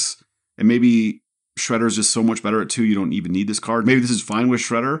decks. And maybe Shredder is just so much better at 2, you don't even need this card. Maybe this is fine with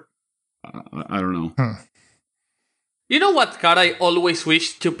Shredder. I don't know. You know what card I always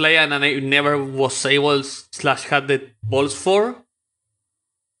wished to play and I never was able / had the balls for?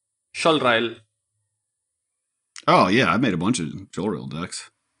 Sholrail. Oh, yeah, I made a bunch of Sholrail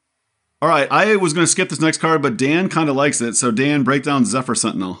decks. All right, I was going to skip this next card, but Dan kind of likes it. So, Dan, break down Zephyr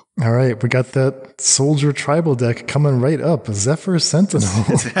Sentinel. All right, we got that Soldier Tribal deck coming right up. Zephyr Sentinel.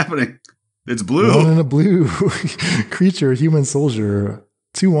 It's happening. It's blue. 1 and a blue. Creature, human soldier.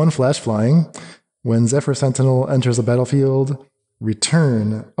 2/1 flash flying. When Zephyr Sentinel enters the battlefield,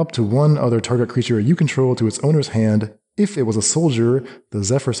 return up to 1 other target creature you control to its owner's hand. If it was a soldier, the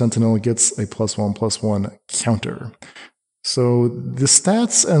Zephyr Sentinel gets a +1/+1 counter. So the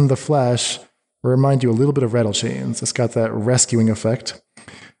stats and the flash remind you a little bit of Rattle Chains. It's got that rescuing effect.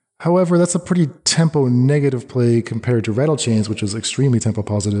 However, that's a pretty tempo negative play compared to Rattle Chains, which is extremely tempo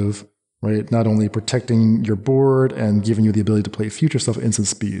positive, right? Not only protecting your board and giving you the ability to play future stuff at instant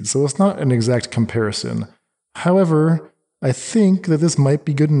speed. So it's not an exact comparison. However, I think that this might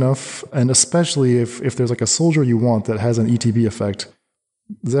be good enough, and especially if there's a soldier you want that has an ETB effect,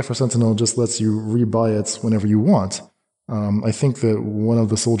 Zephyr Sentinel just lets you rebuy it whenever you want. I think that one of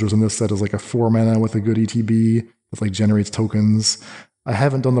the soldiers in this set is a 4-mana with a good ETB that generates tokens. I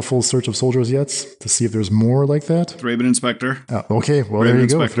haven't done the full search of soldiers yet to see if there's more like that. Thraben Inspector. Okay, well, there you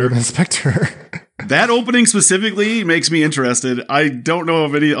go. Thraben Inspector. That opening specifically makes me interested. I don't know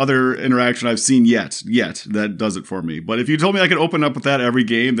of any other interaction I've seen yet that does it for me. But if you told me I could open up with that every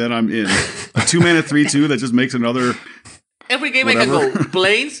game, then I'm in. A 2-mana 3/2 that just makes another... Every game whatever. I can go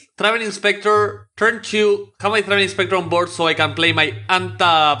Plains, Traveling Inspector, turn 2, have my Traveling Inspector on board so I can play my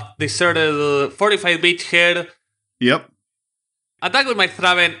untapped, deserted 45 Beachhead. Yep. Attack with my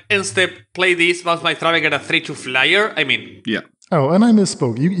Thraben, end step, play this, bounce my Thraben, get a 3/2 flyer. I mean... Yeah. Oh, and I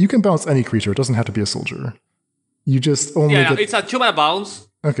misspoke. You can bounce any creature. It doesn't have to be a soldier. You just only Yeah, get... it's a 2-mana bounce.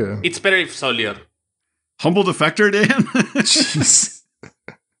 Okay. It's better if soldier. Humble Defector, Dan? Jeez.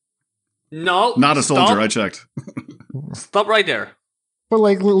 No. Not a soldier, stop. I checked. Stop right there. But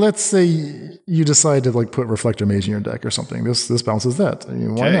like, let's say you decide to like put Reflector Mage in your deck or something. This bounces that. I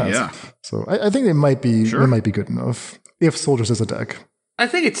mean, why Okay, not? yeah. So I think it might be Sure. it might be good enough if soldiers is a deck. I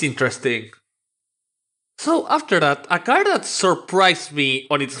think it's interesting. So after that, a card that surprised me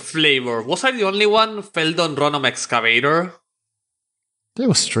on its flavor. Was I the only one? Feldon Ronom Excavator. That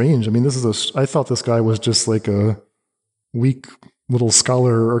was strange. I mean, I thought this guy was just like a weak little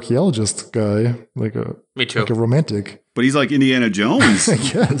scholar archaeologist guy, like a Me too. like a romantic. But he's like Indiana Jones. I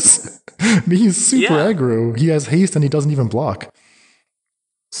guess. I mean, he's super Yeah. aggro. He has haste and he doesn't even block.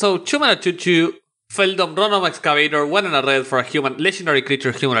 So 2-mana 2/2, Feldon Ronom Excavator, 1 and a red for a human legendary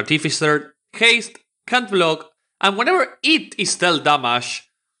creature, human artificer, haste, can't block, and whenever it is dealt damage,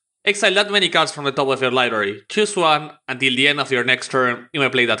 exile that many cards from the top of your library. Choose one until the end of your next turn. You may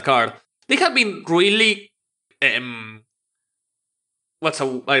play that card. They have been really I'm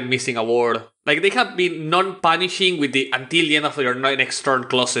missing a word. Like, they have been non-punishing with the until the end of your next turn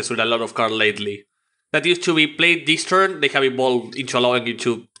clauses with a lot of cards lately. That used to be played this turn, they have evolved into allowing you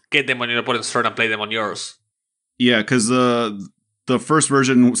to get them on your opponent's turn and play them on yours. Yeah, because the first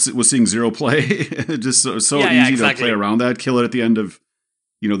version was seeing 0 play. Just so Yeah, easy exactly. to play around that, kill it at the end of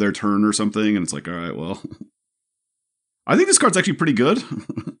their turn or something, and it's like, all right, well. I think this card's actually pretty good.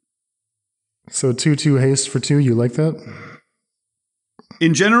 So 2/2 haste for 2, you like that?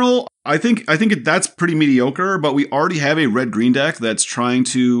 In general, I think that's pretty mediocre, but we already have a red-green deck that's trying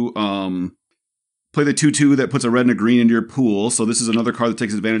to play the 2/2 that puts a red and a green into your pool, so this is another card that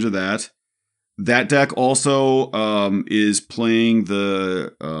takes advantage of that. That deck also is playing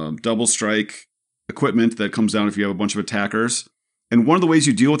the double strike equipment that comes down if you have a bunch of attackers. And one of the ways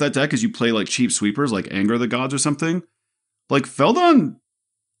you deal with that deck is you play like cheap sweepers, like Anger the Gods or something. Like Feldon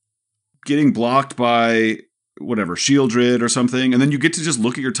getting blocked by whatever, Shieldred or something, and then you get to just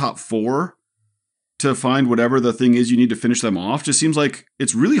look at your top 4 to find whatever the thing is you need to finish them off. Just seems like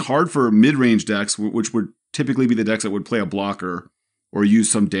it's really hard for mid-range decks, which would typically be the decks that would play a blocker or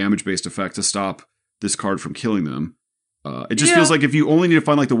use some damage-based effect to stop this card from killing them. It just feels like if you only need to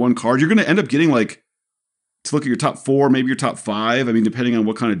find like the one card, you're going to end up getting like to look at your top 4, maybe your top 5. I mean, depending on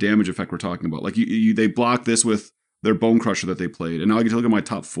what kind of damage effect we're talking about. Like they block this with their Bone Crusher that they played, and now I get to look at my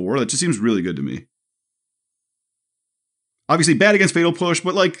top 4. That just seems really good to me. Obviously bad against Fatal Push,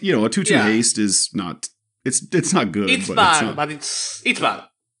 but like, a 2/2 haste is not, it's not good. It's but bad, but it's bad.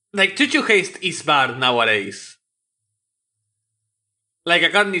 Like, 2/2 haste is bad nowadays. Like, a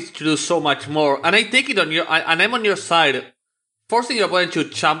card needs to do so much more, and I take it on and I'm on your side. Forcing your opponent to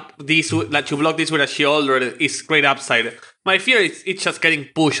jump this, like to block this with a shield, is great upside. My fear is it's just getting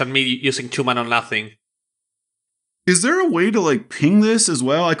pushed and me using 2 mana on nothing. Is there a way to like ping this as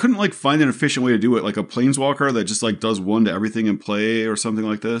well? I couldn't like find an efficient way to do it, like a Planeswalker that just like does 1 to everything in play or something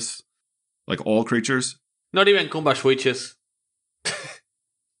like this, like all creatures. Not even Kumbash Witches.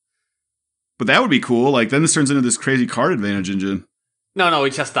 But that would be cool. Like then this turns into this crazy card advantage engine. No,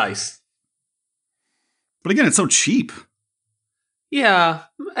 it just dies. But again, it's so cheap. Yeah,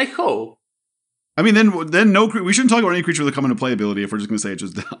 I hope. I mean, then we shouldn't talk about any creature with a come into play ability if we're just going to say it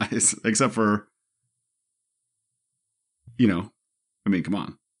just dies, except for. I mean, come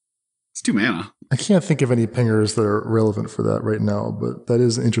on. It's 2 mana. I can't think of any pingers that are relevant for that right now, but that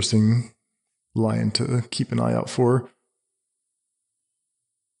is an interesting line to keep an eye out for.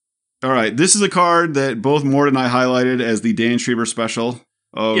 All right, this is a card that both Mort and I highlighted as the Dan Schreiber special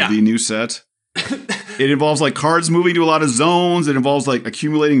of the new set. It involves like cards moving to a lot of zones. It involves like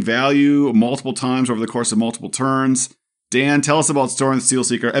accumulating value multiple times over the course of multiple turns. Dan, tell us about Storm the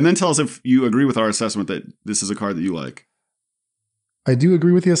Steelseeker, and then tell us if you agree with our assessment that this is a card that you like. I do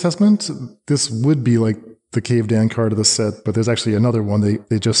agree with the assessment. This would be like the Cave Dan card of the set, but there's actually another one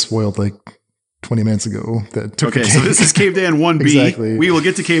they just spoiled like 20 minutes ago. That took Okay, so this is Cave Dan 1B. Exactly. We will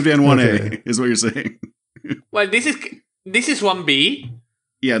get to Cave Dan 1A, is what you're saying. Well, this is 1B.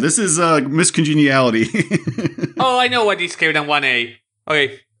 Yeah, this is Miscongeniality. Oh, I know what is Cave Dan 1A.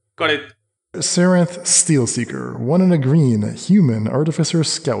 Okay, got it. Sarenth Steelseeker, 1 and a green, human, artificer,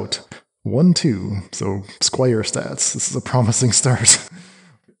 scout. 1-2. So Squire stats. This is a promising start.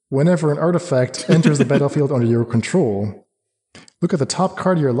 Whenever an artifact enters the battlefield under your control, look at the top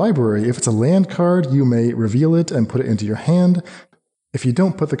card of your library. If it's a land card, you may reveal it and put it into your hand. If you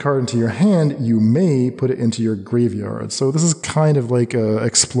don't put the card into your hand, you may put it into your graveyard. So this is kind of like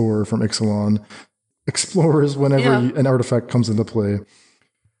Explorer from Ixalan. Explorers whenever an artifact comes into play.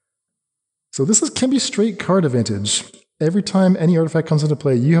 So this can be straight card advantage. Every time any artifact comes into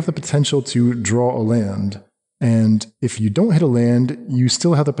play, you have the potential to draw a land. And if you don't hit a land, you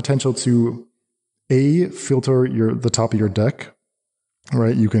still have the potential to A, filter the top of your deck.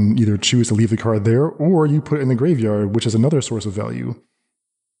 Right? You can either choose to leave the card there, or you put it in the graveyard, which is another source of value.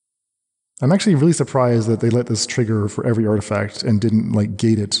 I'm actually really surprised that they let this trigger for every artifact and didn't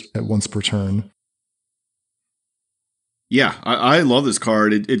gate it at once per turn. Yeah, I love this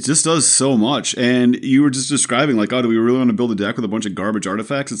card. It just does so much. And you were just describing, do we really want to build a deck with a bunch of garbage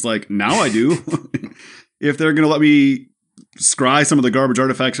artifacts? It's like, now I do. If they're going to let me scry some of the garbage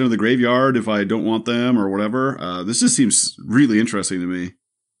artifacts into the graveyard if I don't want them or whatever, this just seems really interesting to me.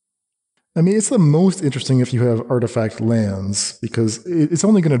 I mean, it's the most interesting if you have artifact lands, because it's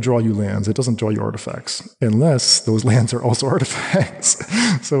only going to draw you lands. It doesn't draw you artifacts, unless those lands are also artifacts.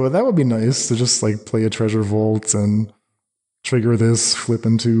 So that would be nice to just play a treasure vault and trigger this, flip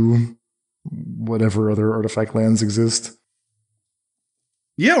into whatever other artifact lands exist.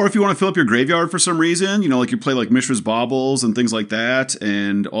 Yeah, or if you want to fill up your graveyard for some reason, you play Mishra's Baubles and things like that,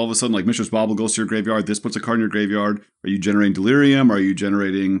 and all of a sudden, Mishra's Bauble goes to your graveyard, this puts a card in your graveyard. Are you generating Delirium? Are you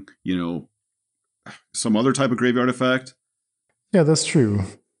generating, some other type of graveyard effect? Yeah, that's true.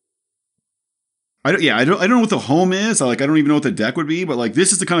 I don't know what the home is. I don't even know what the deck would be, but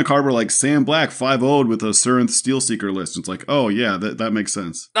this is the kind of card where Sam Black 5-0'd with a Surinth Steelseeker list. It's oh yeah, that makes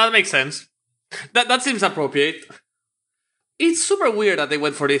sense. That makes sense. That seems appropriate. It's super weird that they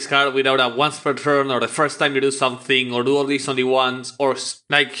went for this card without a once per turn or the first time you do something or do all this only once or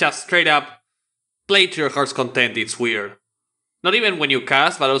just straight up play to your heart's content. It's weird. Not even when you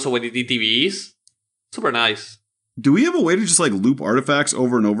cast, but also when it DTVs. Super nice. Do we have a way to just loop artifacts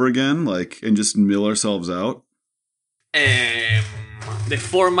over and over again, and just mill ourselves out? The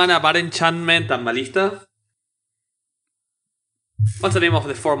 4-mana Bad Enchantment and Malista. What's the name of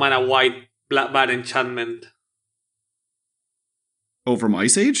the 4-mana white Bad Enchantment? Oh, from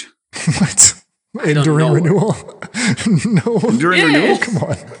Ice Age? What? Enduring Renewal? No. Enduring Renewal? Come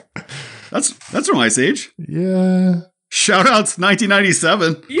on. That's from Ice Age. Yeah. Shoutouts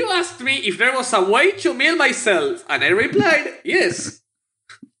 1997. You asked me if there was a way to mill myself, and I replied, yes.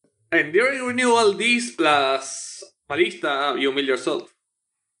 Enduring Renewal, this plus Malista, you mill yourself.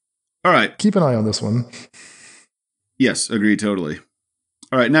 All right. Keep an eye on this one. Yes, agreed totally.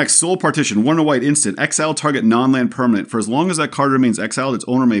 All right, next, Soul Partition. 1 white instant. Exile target non-land permanent. For as long as that card remains exiled, its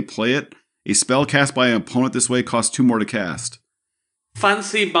owner may play it. A spell cast by an opponent this way costs 2 more to cast.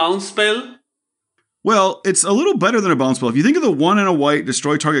 Fancy bounce spell? Well, it's a little better than a bounce spell. If you think of the 1 white,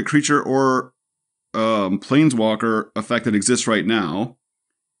 destroy target creature or planeswalker effect that exists right now,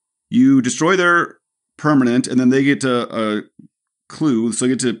 you destroy their permanent, and then they get a clue, so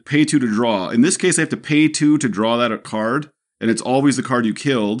they get to pay 2 to draw. In this case, they have to pay 2 to draw that card. And it's always the card you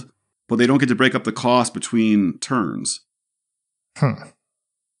killed, but they don't get to break up the cost between turns.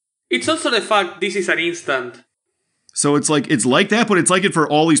 It's also the fact this is an instant. So it's like that, but it's like it for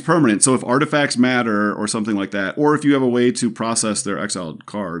all these permanents. So if artifacts matter or something like that, or if you have a way to process their exiled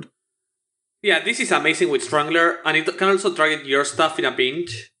card. Yeah, this is amazing with Strangler, and it can also target your stuff in a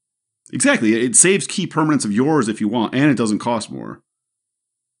pinch. Exactly. It saves key permanents of yours if you want, and it doesn't cost more.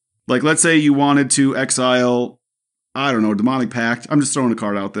 Let's say you wanted to exile, I don't know, Demonic Pact. I'm just throwing a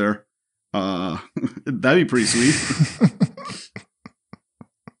card out there. That'd be pretty sweet.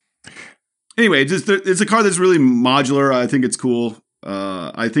 Anyway, it's a card that's really modular. I think it's cool.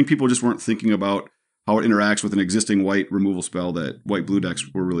 I think people just weren't thinking about how it interacts with an existing white removal spell that white-blue decks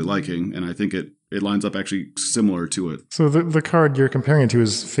were really liking, and I think it lines up actually similar to it. So the card you're comparing it to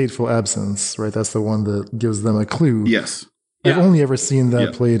is Fateful Absence, right? That's the one that gives them a clue. Yes. I've only ever seen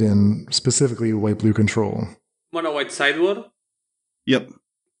that played in specifically white-blue control. Mono white sideboard? Yep.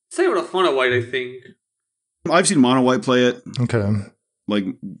 Sideboard of mono white, I think. I've seen mono white play it. Okay.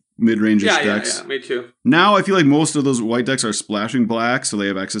 Mid-range decks. Yeah, me too. Now I feel like most of those white decks are splashing black, so they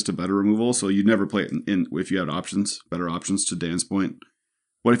have access to better removal. So you'd never play it in if you had better options. To Dan's point.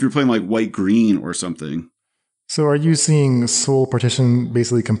 What if you're playing white-green or something? So are you seeing Soul Partition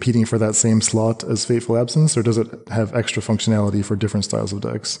basically competing for that same slot as Fateful Absence, or does it have extra functionality for different styles of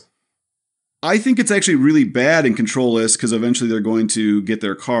decks? I think it's actually really bad in control lists because eventually they're going to get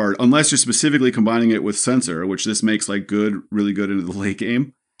their card, unless you're specifically combining it with Censor, which this makes really good into the late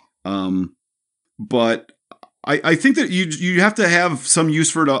game. But I think that you have to have some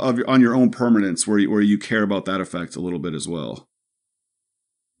use for it on your own permanence where you care about that effect a little bit as well.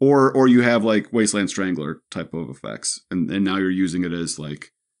 Or you have like Wasteland Strangler type of effects, and now you're using it as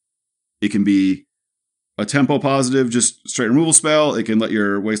like, it can be a tempo positive, just straight removal spell. It can let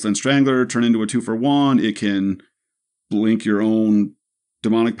your Wasteland Strangler turn into a 2-for-1. It can blink your own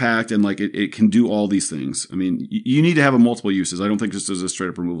Demonic Pact, and like it can do all these things. I mean, you need to have multiple uses. I don't think just as a straight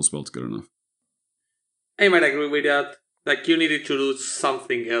up removal spell it's good enough. I might agree with that. Like, you needed to do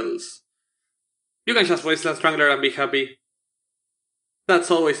something else. You can just Wasteland Strangler and be happy.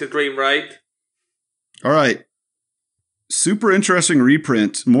 That's always the dream, right? All right. Super interesting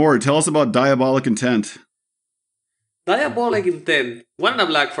reprint. More, tell us about Diabolic Intent. Diabolic Intent. 1 and a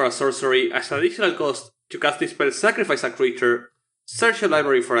black for a sorcery. As an additional cost to cast this spell, sacrifice a creature, search your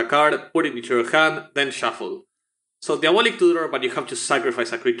library for a card, put it into your hand, then shuffle. So Diabolic Tutor, but you have to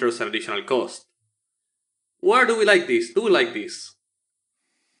sacrifice a creature as an additional cost. Where do we like this? Do we like this?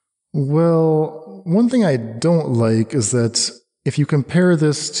 Well, one thing I don't like is that if you compare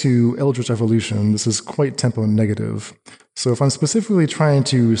this to Eldritch Evolution, this is quite tempo negative. So if I'm specifically trying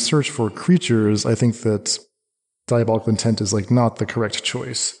to search for creatures, I think that Diabolical Intent is like not the correct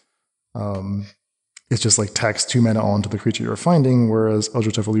choice. It's just like tax 2 mana onto the creature you're finding, whereas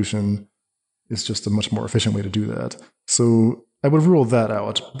Eldritch Evolution is just a much more efficient way to do that. So I would rule that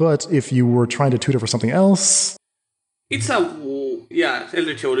out. But if you were trying to tutor for something else... Eldritch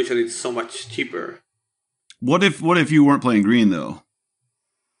Evolution is so much cheaper. What if you weren't playing green, though?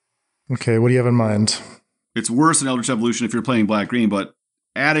 Okay, what do you have in mind? It's worse than Eldritch Evolution if you're playing black-green, but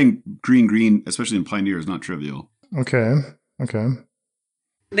adding green-green, especially in Pioneer, is not trivial. Okay.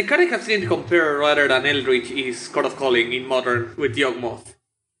 The card I have seen to compare rather than Eldritch is Court of Calling in Modern with Yawgmoth.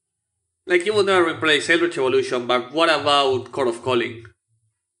 Like, you would never replace Eldritch Evolution, but what about Court of Calling?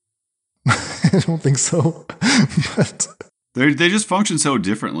 I don't think so. But they just function so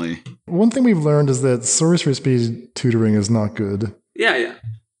differently. One thing we've learned is that sorcery speed tutoring is not good. Yeah.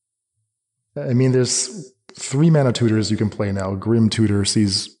 I mean, there's 3 mana tutors you can play now. Grim Tutor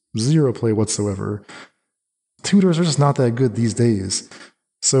sees 0 play whatsoever. Tutors are just not that good these days.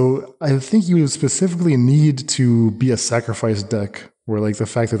 So I think you specifically need to be a sacrifice deck where like the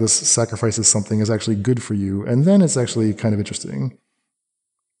fact that this sacrifices something is actually good for you, and then it's actually kind of interesting.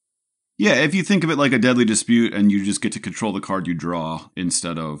 Yeah, if you think of it like a Deadly Dispute and you just get to control the card you draw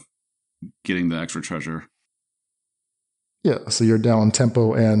instead of getting the extra treasure. Yeah, so you're down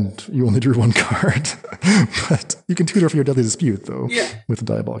tempo and you only drew 1 card. But you can tutor for your Deadly Dispute, though, with the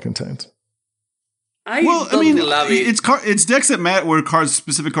Diabolic Intent. I love it. It's decks that where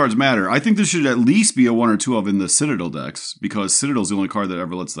specific cards matter. I think there should at least be a 1 or 2 of in the Citadel decks, because Citadel's the only card that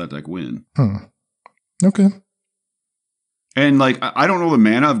ever lets that deck win. Okay. And like, I don't know the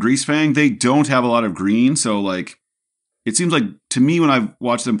mana of Greasefang. They don't have a lot of green, so like, it seems like, to me, when I've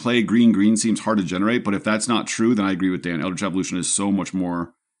watched them play, green seems hard to generate, but if that's not true, then I agree with Dan. Eldritch Evolution is so much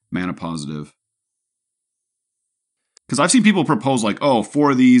more mana positive. Because I've seen people propose like,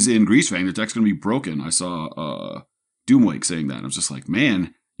 4 of these in Greasefang, the deck's going to be broken. I saw Doomwake saying that. I was just like,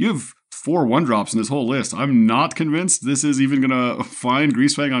 man, you have 4 1-drops in this whole list. I'm not convinced this is even going to find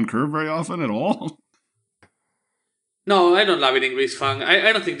Greasefang on curve very often at all. No, I don't love it in Greasefang.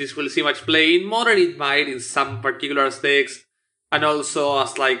 I don't think this will see much play. In Modern, it might in some particular decks, and also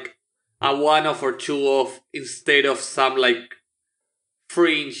as like a 1-off or 2-off instead of some like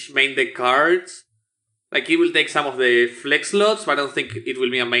fringe main deck cards. Like, it will take some of the flex slots, but I don't think it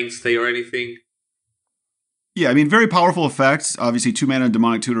will be a mainstay or anything. Yeah, I mean, very powerful effects. Obviously, 2 mana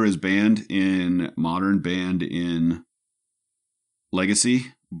Demonic Tutor is banned in Modern, banned in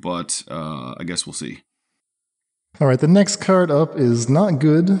Legacy, but I guess we'll see. All right, the next card up is not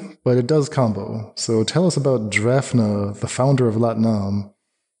good, but it does combo. So tell us about Drafna, the founder of Latnam.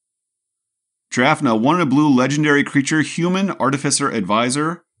 Drafna, 1 and a blue legendary creature, human, artificer,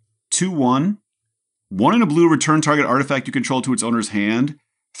 advisor, 2/1. 1 and a blue, return target artifact you control to its owner's hand.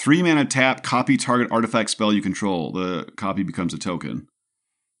 3 mana tap, copy target artifact spell you control. The copy becomes a token.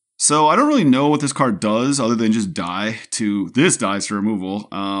 So I don't really know what this card does other than just this dies to removal.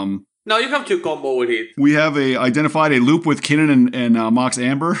 No, you have to combo with it. We have identified a loop with Kinnan and Mox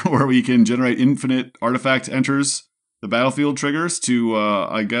Amber where we can generate infinite artifact enters the battlefield triggers to,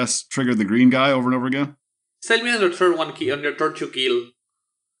 I guess, trigger the green guy over and over again. Sell me on your turn 1 key, on your turn 2 kill.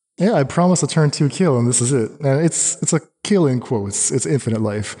 Yeah, I promised a turn 2 kill, and this is it. And it's a kill in quotes. It's infinite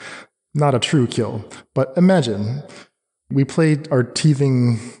life. Not a true kill. But imagine, we played our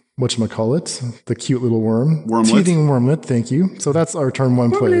teething, whatchamacallit, the cute little worm. Wormlet. Teething wormlet, thank you. So that's our turn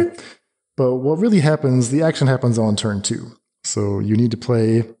 1 play. But what really happens, the action happens on turn 2. So you need to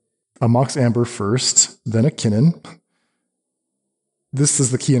play a Mox Amber first, then a Kinnan. This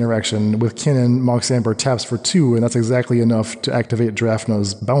is the key interaction. With Kinnan, Mox Amber taps for 2, and that's exactly enough to activate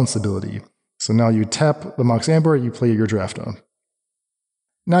Drafna's bounce ability. So now you tap the Mox Amber, you play your Drafna.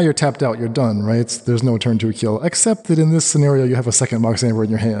 Now you're tapped out, you're done, right? There's no turn 2 kill, except that in this scenario you have a second Mox Amber in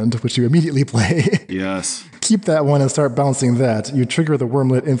your hand, which you immediately play. Yes. Keep that one and start bouncing that. You trigger the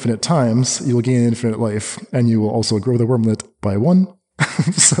Wormlet infinite times, you'll gain infinite life, and you will also grow the Wormlet by 1.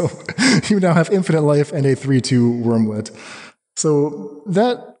 So you now have infinite life and a 3/2 Wormlet. So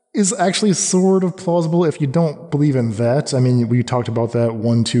that is actually sort of plausible if you don't believe in that. I mean, we talked about that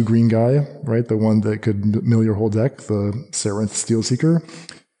 1/2 green guy, right? The one that could mill your whole deck, the Sarenth Steelseeker.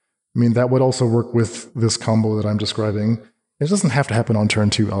 I mean, that would also work with this combo that I'm describing. It doesn't have to happen on turn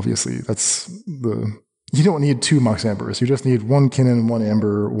 2, obviously. You don't need 2 Mox Ambers. You just need 1 Kinnan, 1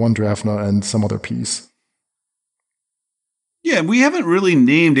 Amber, 1 Drafna, and some other piece. Yeah, we haven't really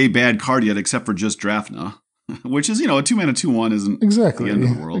named a bad card yet except for just Drafna. Which is, a 2-mana 2/1 isn't exactly the end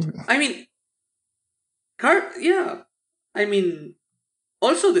of the world. I mean, yeah. I mean,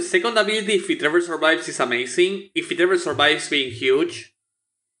 also the second ability, if it ever survives, is amazing. If it ever survives being huge.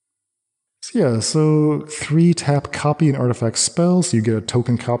 Yeah, so 3 tap copy an artifact spell, so you get a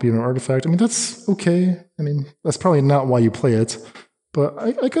token copy of an artifact. I mean, that's okay. I mean, that's probably not why you play it. But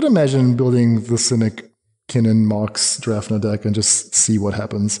I could imagine building the Cynic Kinnan Mox Drafna deck and just see what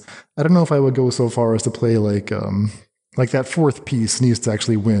happens. I don't know if I would go so far as to play like that 4th piece needs to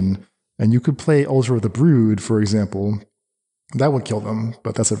actually win. And you could play Altar of the Brood, for example. That would kill them,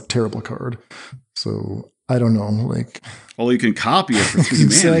 but that's a terrible card. So I don't know, like. Well, you can copy it for 3 mana.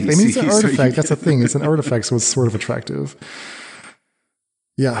 Exactly. I mean, it's an artifact. That's the thing. It's an artifact, so it's sort of attractive.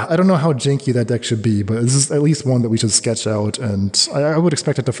 Yeah, I don't know how janky that deck should be, but this is at least one that we should sketch out, and I would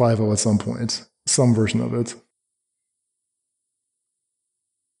expect it to 5-0 at some point. Some version of it.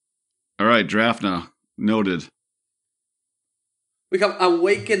 All right, Drafna. Noted. We have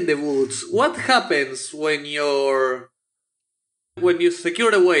Awaken the Woods. What happens when you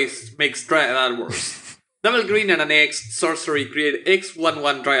secure the waste makes Dryad Arbors? Double green and an X sorcery create X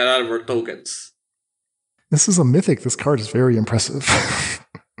 1/1 Dryad Arbor tokens. This is a mythic. This card is very impressive.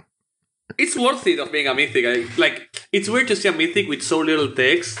 It's worth it of being a mythic. It's weird to see a mythic with so little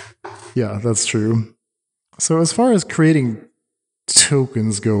text. Yeah, that's true. So as far as creating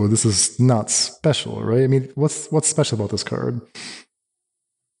tokens go, this is not special, right? I mean, what's special about this card?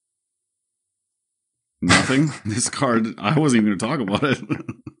 Nothing. This card, I wasn't even going to talk about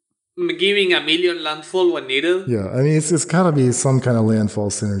it. Giving a million landfall when needed. Yeah, I mean, it's got to be some kind of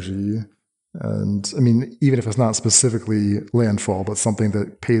landfall synergy. And, I mean, even if it's not specifically landfall, but something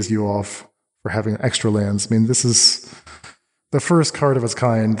that pays you off for having extra lands. I mean, this is the first card of its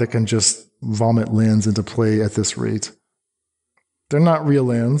kind that can just vomit lands into play at this rate. They're not real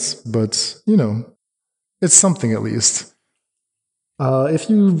lands, but, it's something at least. If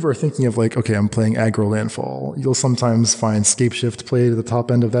you are thinking of okay, I'm playing aggro landfall, you'll sometimes find Scapeshift played at the top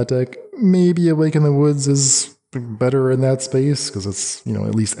end of that deck. Maybe Awaken the Woods is better in that space because it's,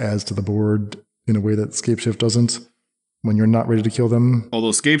 at least adds to the board in a way that Scapeshift doesn't when you're not ready to kill them.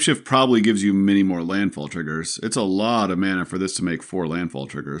 Although Scapeshift probably gives you many more landfall triggers. It's a lot of mana for this to make 4 landfall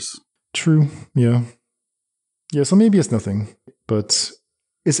triggers. True, yeah. Yeah, so maybe it's nothing, but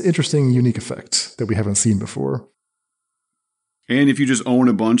it's an interesting, unique effect that we haven't seen before. And if you just own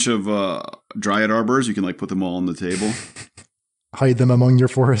a bunch of Dryad Arbors, you can put them all on the table. Hide them among your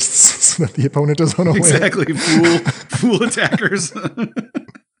forests so that the opponent doesn't know where. Exactly, fool attackers.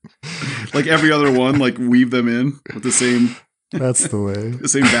 Like every other one, weave them in with the same. That's the way. The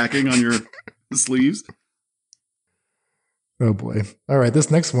same backing on your sleeves. Oh boy! All right, this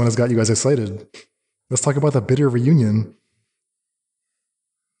next one has got you guys excited. Let's talk about the Bitter Reunion.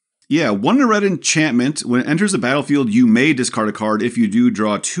 Yeah, 1 in a red enchantment. When it enters the battlefield, you may discard a card. If you do,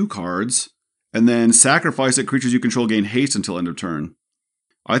 draw 2 cards. And then sacrifice it. Creatures you control gain haste until end of turn.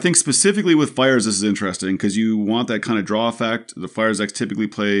 I think specifically with Fires, this is interesting because you want that kind of draw effect. The Fires decks typically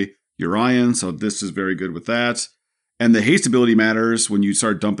play Urion, so this is very good with that. And the haste ability matters when you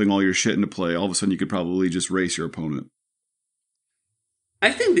start dumping all your shit into play. All of a sudden, you could probably just race your opponent.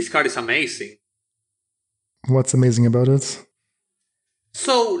 I think this card is amazing. What's amazing about it?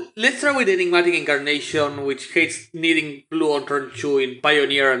 So, let's start with Enigmatic Incarnation, which hates needing blue on turn 2 in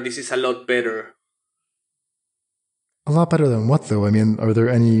Pioneer, and this is a lot better. A lot better than what, though? I mean, are there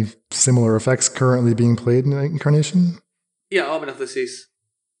any similar effects currently being played in Incarnation? Yeah, Omen of the Seas.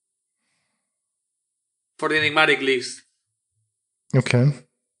 For the Enigmatic list. Okay.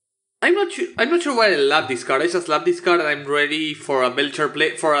 I'm not sure why I love this card. I just love this card and I'm ready for a Belcher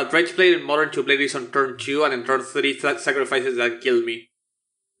play, for a Dredge play in Modern to play this on turn 2 and in turn 3 sacrifices that kill me.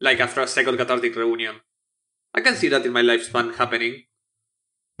 like after a second cathartic reunion. I can see that in my lifespan happening.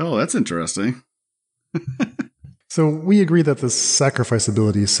 Oh, that's interesting. So we agree that the sacrifice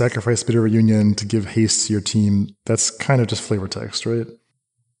ability, sacrifice Bitter Reunion to give haste to your team, that's kind of just flavor text, right?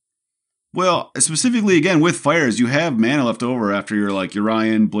 Well, specifically, again, with fires, you have mana left over after you're like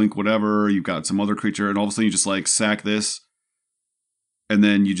Urian, Blink, whatever. You've got some other creature, and all of a sudden you just like sack this, and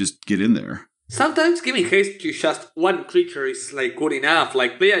then you just get in there. Sometimes giving haste to just one creature is like good enough.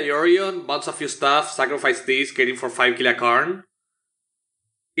 Like play a Yorion, bounce a few stuff, sacrifice this, get in for 5 kill a Karn.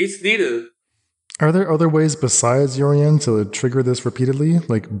 It's needed. Are there other ways besides Yorion to trigger this repeatedly,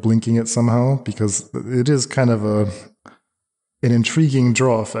 like blinking it somehow? Because it is kind of an intriguing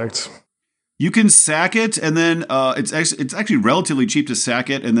draw effect. You can sack it, and then it's actually relatively cheap to sack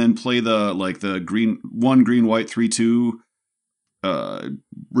it, and then play the green 1 green white 3/2,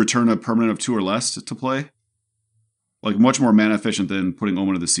 return a permanent of 2 or less to play. Like much more mana efficient than putting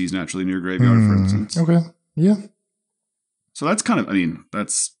Omen of the Seas naturally in your graveyard, for instance. Okay, yeah. So that's kind of,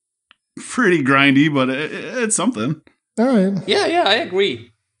 that's pretty grindy, but it's something. All right. Yeah, I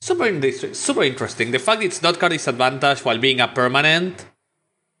agree. Super interesting. The fact it's not card disadvantage while being a permanent,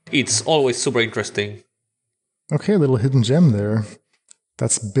 it's always super interesting. Okay, a little hidden gem there.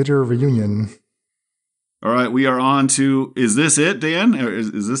 That's Bitter Reunion. All right, we are on to, is this it, Dan? Or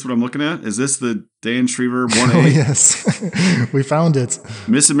is this what I'm looking at? Is this the Dan Shriver 1A? Oh, yes. We found it.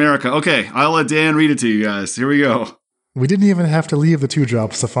 Miss America. Okay, I'll let Dan read it to you guys. Here we go. We didn't even have to leave the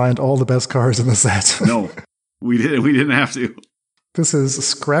 2-drops to find all the best cards in the set. No, we didn't have to. This is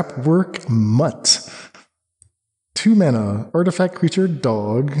Scrapwork Mutt. 2 mana, artifact creature,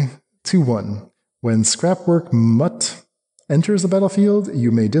 dog, 2/1. When Scrapwork Mutt enters the battlefield,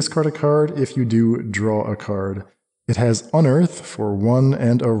 you may discard a card. If you do, draw a card. It has Unearth for 1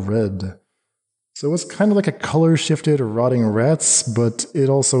 and a red. So it's kind of like a color-shifted Rotting Rats, but it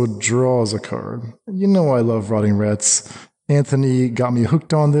also draws a card. You know I love Rotting Rats. Anthony got me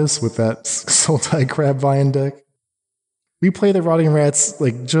hooked on this with that Sultai Crabvine deck. We play the Rotting Rats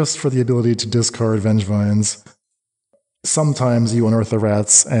just for the ability to discard Vengevines. Sometimes you unearth the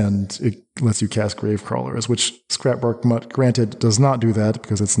rats, and it lets you cast Gravecrawlers, which Scrapwork Mutt, granted, does not do that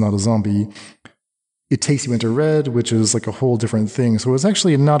because it's not a zombie. It takes you into red, which is like a whole different thing, so it's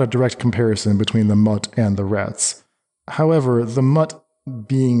actually not a direct comparison between the Mutt and the rats. However, the Mutt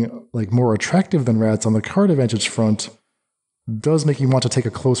being more attractive than rats on the card advantage front does make you want to take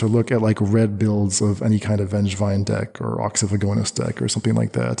a closer look at red builds of any kind of Vengevine deck or Oxyphagonus deck or something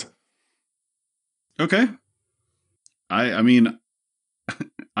like that. Okay. I mean,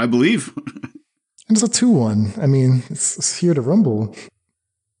 I believe. And it's a 2/1. I mean, it's here to rumble.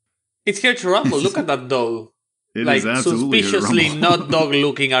 It's here to rumble. Look at that dog. It is absolutely suspiciously here to rumble. not dog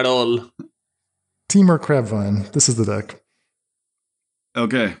looking at all. Temur Crabvine. This is the deck.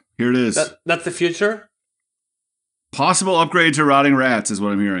 Okay, here it is. That's the future? Possible upgrade to Rotting Rats is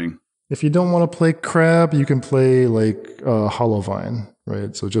what I'm hearing. If you don't want to play Crab, you can play Hollowvine,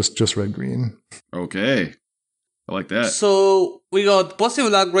 right? So just red-green. Okay. I like that. So we got possible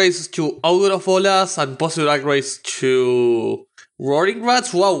upgrades to Augur of Olas and possible upgrades to Roaring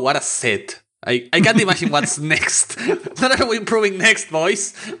Rats. Wow, what a set. I can't imagine what's next. What are we improving next,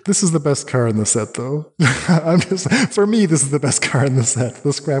 boys? This is the best card in the set, though. For me, this is the best card in the set.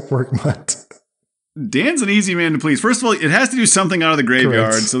 The Scrapwork Mutt. Dan's an easy man to please. First of all, it has to do something out of the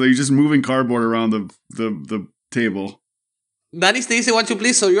graveyard, Correct. so that you're just moving cardboard around the table. That is the easy one to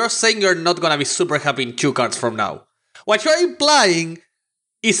please, so you're saying you're not gonna be super happy in 2 cards from now. What you're implying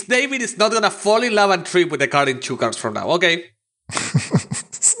is David is not gonna fall in love and trip with the card in 2 cards from now. Okay.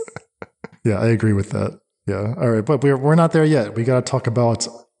 Yeah, I agree with that. Yeah, all right, but we're not there yet. We gotta talk about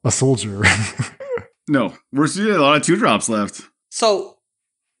a soldier. No, we're still a lot of 2-drops left. So,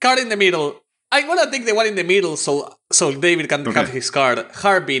 card in the middle. I'm gonna take the one in the middle so David can have his card.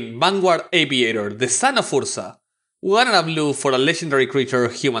 Harbin, Vanguard Aviator, the son of Ursa. 1 and a blue for a legendary creature,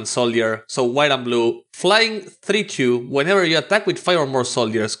 human soldier. So white and blue. Flying 3/2. Whenever you attack with 5 or more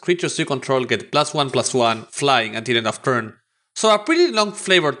soldiers, creatures you control get +1/+1 flying until end of turn. So a pretty long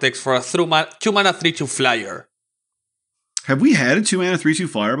flavor text for a 2 mana 3/2 flyer. Have we had a 2 mana 3/2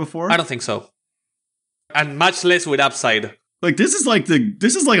 flyer before? I don't think so. And much less with upside. This is like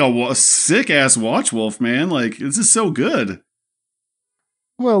a sick ass Watch Wolf, man. This is so good.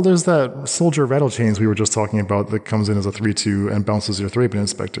 Well, there's that Soldier Rattlechains we were just talking about that comes in as a 3/2 and bounces your Thraben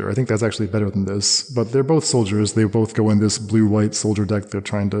Inspector. I think that's actually better than this. But they're both soldiers. They both go in this blue-white soldier deck they're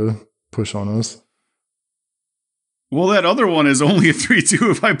trying to push on us. Well, that other one is only a 3/2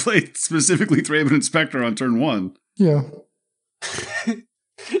 if I play specifically Thraben Inspector on turn 1. Yeah.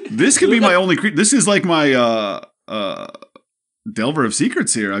 This could be my only This is like my Delver of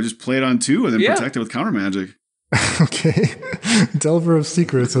Secrets here. I just play it on 2 and then Yeah. protect it with counter magic. Okay. Delver of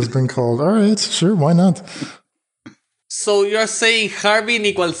Secrets has been called. All right, sure, why not? So you're saying Harbin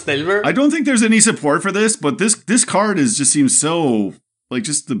equals Delver? I don't think there's any support for this, but this card just seems so like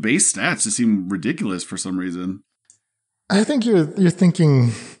just the base stats just seem ridiculous for some reason. I think you're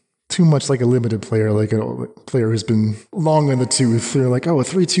thinking too much like a limited player, like a player who's been long in the tooth. They're like, oh, a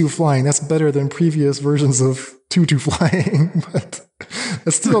 3/2 flying, that's better than previous versions of 2/2 flying, but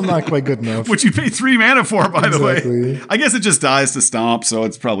it's still not quite good enough. Which you pay 3 mana for, by the Exactly. way. I guess it just dies to stomp, so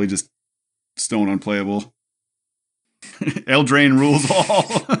it's probably just stone unplayable. Eldraine rules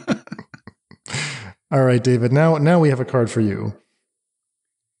all. All right, David, now we have a card for you.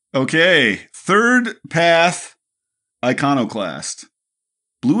 Okay, Third Path Iconoclast.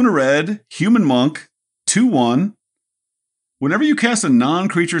 Blue and a red, human monk, 2/1. Whenever you cast a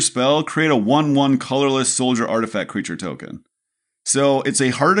non-creature spell, create a 1/1 colorless soldier artifact creature token. So it's a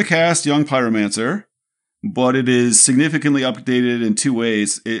harder to cast Young Pyromancer, but it is significantly updated in 2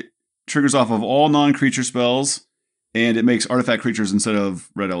 ways. It triggers off of all non-creature spells, and it makes artifact creatures instead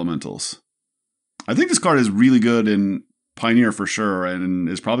of red elementals. I think this card is really good in Pioneer for sure, and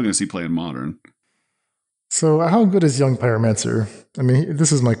is probably going to see play in Modern. So how good is Young Pyromancer? I mean,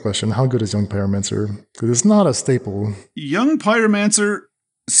 this is my question. How good is Young Pyromancer? Because it's not a staple. Young Pyromancer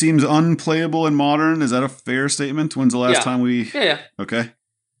seems unplayable in Modern. Is that a fair statement? When's the last time we... Yeah. Okay.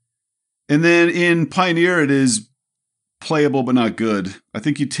 And then in Pioneer, it is playable but not good. I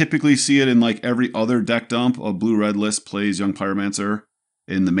think you typically see it in like every other deck dump. A blue-red list plays Young Pyromancer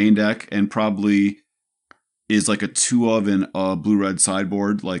in the main deck, and probably is like a 2 of in a blue-red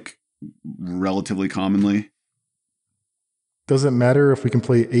sideboard, like relatively commonly. Does it matter if we can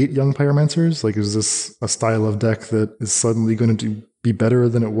play 8 Young Pyromancers? Like, is this a style of deck that is suddenly going to be better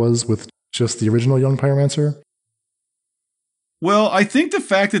than it was with just the original Young Pyromancer? Well, I think the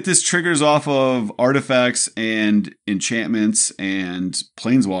fact that this triggers off of artifacts and enchantments and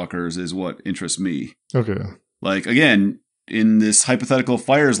planeswalkers is what interests me. Okay. Like, again, in this hypothetical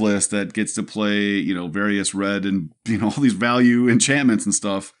fires list that gets to play, various red and, all these value enchantments and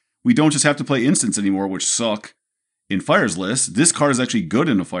stuff, we don't just have to play instants anymore, which suck in fires list. This card is actually good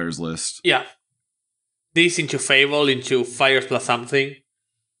in a fires list. Yeah. This into Fable, into Fires plus something.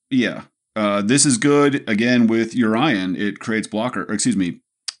 Yeah. This is good, again, with Urian. It creates blocker, this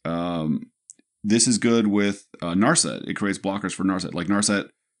is good with Narset. It creates blockers for Narset. Like Narset,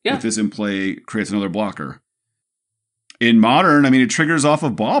 with this in play, creates another blocker. In Modern, it triggers off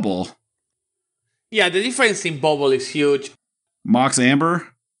of Bauble. Yeah, the difference in Bauble is huge. Mox Amber.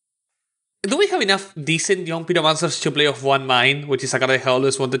 Do we have enough decent Young Pyromancers to play off 1 Mine, which is a card I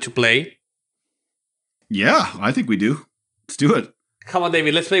always wanted to play? Yeah, I think we do. Let's do it. Come on,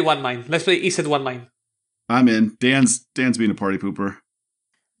 David, let's play 1 Mine. Let's play Iset 1 Mine. I'm in. Dan's being a party pooper.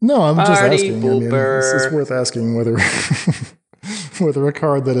 No, I'm just Party asking. pooper. It's worth asking whether whether a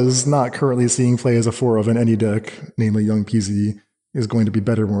card that is not currently seeing play as a 4 of in any deck, namely Young PZ, is going to be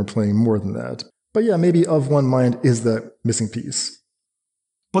better when we're playing more than that. But yeah, maybe Of One Mind is that missing piece.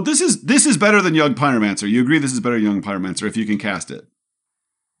 But this is better than Young Pyromancer. You agree this is better than Young Pyromancer if you can cast it?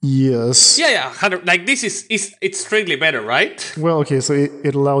 Yes. Yeah. Like, this is it's strictly better, right? Well, okay, so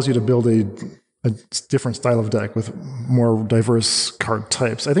it allows you to build a different style of deck with more diverse card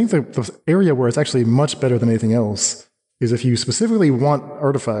types. I think the area where it's actually much better than anything else is if you specifically want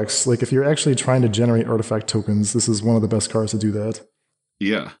artifacts. Like, if you're actually trying to generate artifact tokens, this is one of the best cards to do that.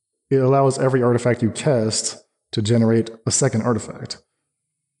 Yeah. It allows every artifact you cast to generate a second artifact.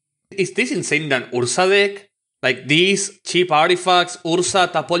 Is this insane than Ursa deck? Like, these cheap artifacts, Ursa,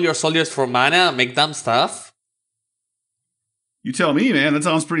 tap all your soldiers for mana, make dumb stuff? You tell me, man. That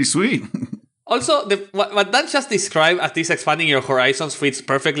sounds pretty sweet. Also, what Dan just described as this expanding your horizons fits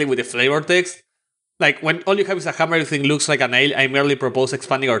perfectly with the flavor text. Like, when all you have is a hammer, everything looks like a nail, I merely propose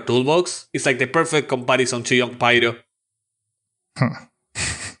expanding our toolbox. It's like the perfect comparison to Young Pyro. Huh.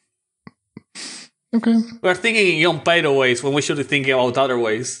 Okay. We're thinking in Young Pyro ways when we should be thinking about other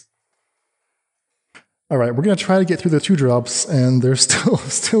ways. All right, we're going to try to get through the 2-drops, and there's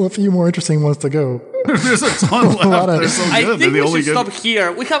still a few more interesting ones to go. There's a ton left. They're so good. I think They're the we only should good. stop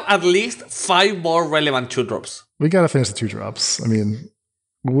here. We have at least 5 more relevant 2-drops. We got to finish the 2-drops. I mean,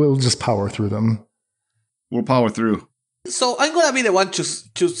 we'll just power through them. We'll power through. So I'm gonna be the one to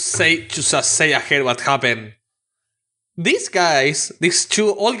say ahead what happened. These guys, these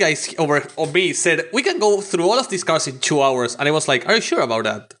 2 old guys over me said, we can go through all of these cards in 2 hours. And I was like, are you sure about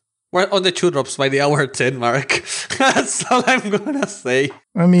that? We're on the 2-drops by the hour 10 mark. That's all I'm gonna say.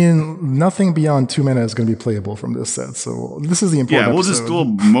 I mean, nothing beyond 2 mana is going to be playable from this set. So this is the important Yeah, we'll episode. we'll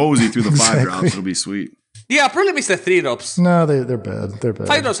mosey through the 5 Exactly. drops. It'll be sweet. Yeah, problem is the 3-drops. No, they're bad. They're bad.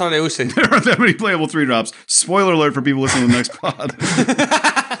 5-drops are the easy. There aren't that many playable 3-drops. Spoiler alert for people listening to the next pod.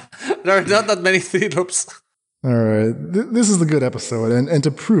 There are not that many 3-drops. All right. This is the good episode. And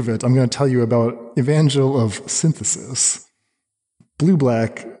to prove it, I'm going to tell you about Evangel of Synthesis.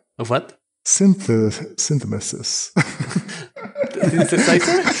 Blue-black. Of what? Synthesis. Synthesizer?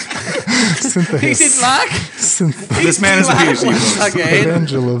 Is it black? This man is a PhD. Okay.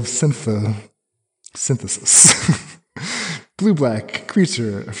 Evangel of Synthesis. Blue-black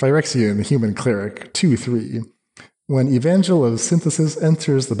creature, Phyrexian human cleric, 2/3. When Evangel of Synthesis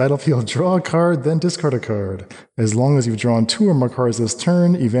enters the battlefield, draw a card, then discard a card. As long as you've drawn 2 or more cards this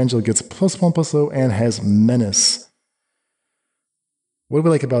turn, Evangel gets +1/+0 and has Menace. What do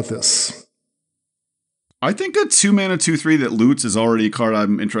we like about this? I think a 2-mana 2/3 that loots is already a card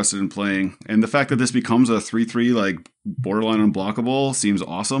I'm interested in playing. And the fact that this becomes a 3/3, like, borderline unblockable seems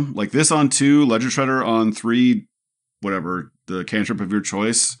awesome. Like, this on 2, Ledger Shredder on 3, whatever, the cantrip of your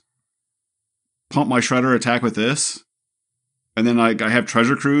choice. Pump my Shredder, attack with this. And then I have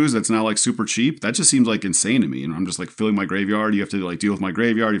Treasure Cruise that's now, like, super cheap. That just seems, like, insane to me. And I'm just, like, filling my graveyard. You have to, like, deal with my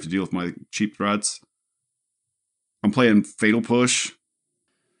graveyard. You have to deal with my cheap threats. I'm playing Fatal Push.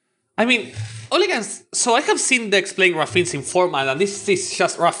 I mean, so I have seen decks playing Raffine's Informant, and this is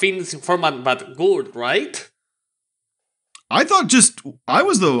just Raffine's Informant, but good, right? I thought I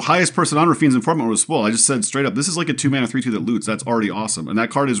was the highest person on Raffine's Informant with Spoil. I just said straight up, this is like a 2-mana 3/2 that loots. That's already awesome. And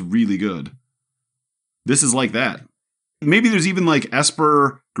that card is really good. This is like that. Maybe there's even like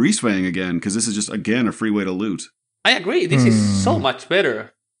Esper Greasefang again, because this is just, again, a free way to loot. I agree. This is so much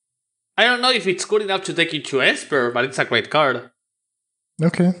better. I don't know if it's good enough to take you to Esper, but it's a great card.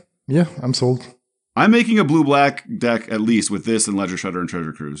 Okay. Yeah, I'm sold. I'm making a blue-black deck at least with this and Ledger Shredder and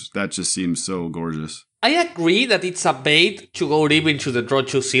Treasure Cruise. That just seems so gorgeous. I agree that it's a bait to go deep into the draw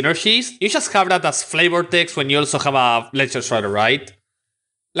 2 synergies. You just have that as flavor text when you also have a Ledger Shredder, right?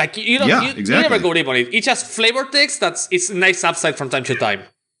 Like, you don't you never go deep on it. It's just flavor text it's nice upside from time to time.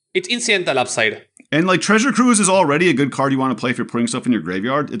 It's incidental upside. And like Treasure Cruise is already a good card you want to play if you're putting stuff in your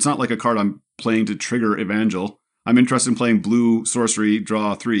graveyard. It's not like a card I'm playing to trigger Evangel. I'm interested in playing blue sorcery,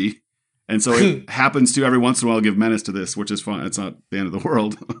 draw 3. And so it happens to every once in a while give Menace to this, which is fine. It's not the end of the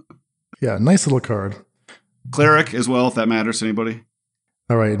world. Yeah, nice little card. Cleric as well, if that matters to anybody.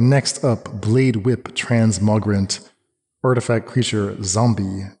 All right, next up, Blade Whip Transmogrant. Artifact creature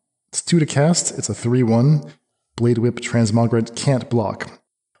zombie. It's 2 to cast. It's a 3/1. Blade Whip Transmogrant can't block.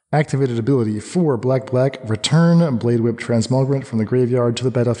 Activated ability 4 black, return Blade Whip Transmogrant from the graveyard to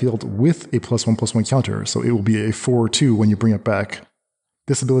the battlefield with a +1/+1 counter. So it will be a 4/2 when you bring it back.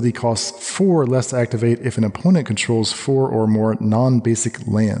 This ability costs 4 less to activate if an opponent controls 4 or more non-basic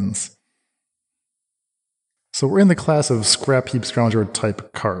lands. So we're in the class of Scrap Heap Scrounger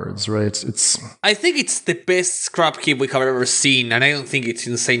type cards, right? I think it's the best Scrap Heap we have ever seen, and I don't think it's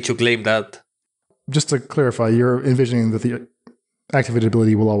insane to claim that. Just to clarify, you're envisioning that the activated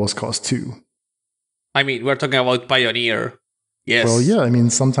ability will always cost 2. I mean, we're talking about Pioneer. Yes. Well, yeah, I mean,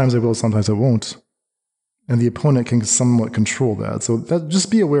 sometimes it will, sometimes it won't. And the opponent can somewhat control that. So just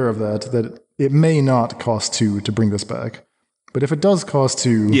be aware of that it may not cost 2 to bring this back. But if it does cost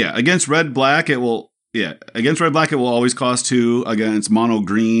 2... Yeah, against red-black, it will always cost 2. Against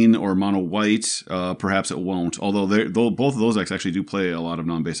mono-green or mono-white, perhaps it won't. Although both of those decks actually do play a lot of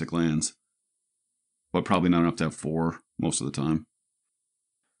non-basic lands. But probably not enough to have 4 most of the time.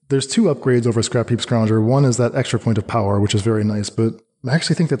 There's 2 upgrades over Scrap Heap Scrounger. One is that extra point of power, which is very nice, but I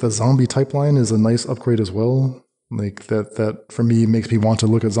actually think that the zombie type line is a nice upgrade as well. Like, that for me makes me want to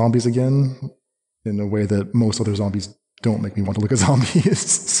look at zombies again in a way that most other zombies don't make me want to look at zombies.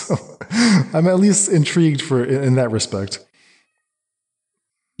 So I'm at least intrigued in that respect.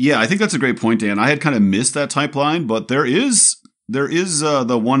 Yeah, I think that's a great point, Dan. I had kind of missed that type line, but there is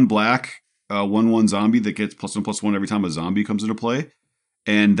the 1 black 1/1 zombie that gets +1/+1 every time a zombie comes into play.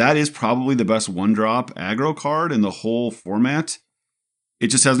 And that is probably the best 1-drop aggro card in the whole format. It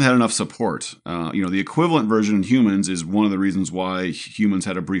just hasn't had enough support. The equivalent version in Humans is one of the reasons why Humans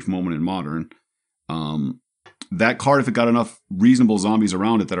had a brief moment in Modern. That card, if it got enough reasonable zombies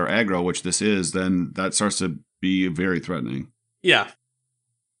around it that are aggro, which this is, then that starts to be very threatening. Yeah.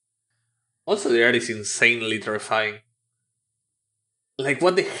 Also, the art is insanely terrifying. Like,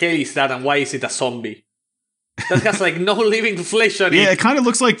 what the hell is that, and why is it a zombie? That has, like, no living flesh on it. Yeah, it kind of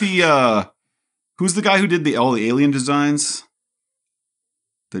looks like the... who's the guy who did all the alien designs?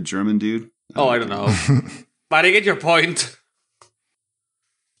 The German dude? I don't know. But I get your point.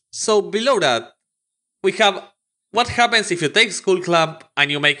 So, below that, we have... What happens if you take Skull Clamp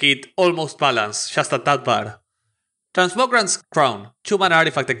and you make it almost balanced, just a tad bad? Transmogrant's Crown. 2 mana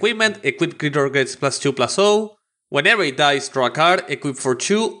artifact equipment. Equipped creature gets +2/+0. Whenever it dies, draw a card, equip for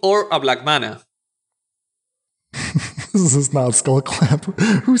 2 or a black mana. This is not Skullclamp.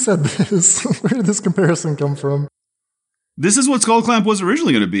 Who said this? Where did this comparison come from? This is what Skullclamp was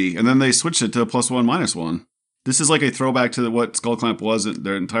originally going to be, and then they switched it to +1/-1. This is like a throwback to what Skullclamp was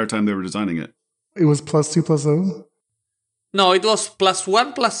their entire time they were designing it. It was +2/+0? No, it was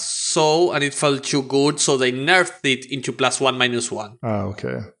 +1/+0, and it felt too good, so they nerfed it into +1/-1. Oh,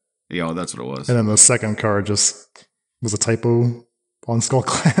 okay. Yeah, that's what it was. And then the second card just was a typo on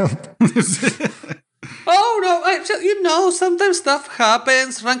Skullclamp. Oh no, sometimes stuff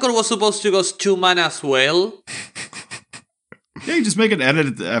happens. Rancor was supposed to cost 2 mana as well. Yeah, you just make an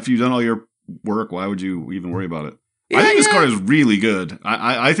edit after you've done all your work. Why would you even worry about it? I think this card is really good.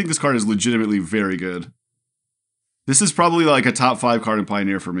 I think this card is legitimately very good. This is probably like a top 5 card in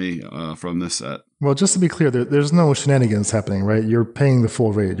Pioneer for me from this set. Well, just to be clear, there's no shenanigans happening, right? You're paying the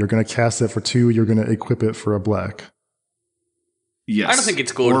full rate. You're going to cast it for 2. You're going to equip it for a black. Yes. I don't think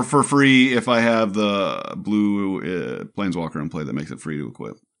it's good. Or for free if I have the blue Planeswalker in play that makes it free to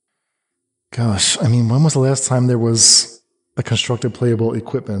equip. Gosh, I mean, when was the last time there was a constructed playable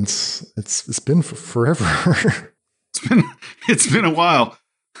equipment? It's been forever. It's been a while.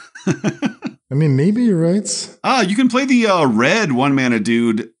 I mean, maybe you're right. You can play the red 1-mana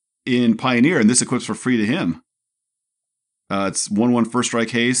dude in Pioneer, and this equips for free to him. It's 1/1 first strike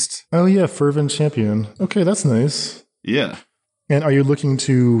haste. Oh yeah, Fervent Champion. Okay, that's nice. Yeah. And are you looking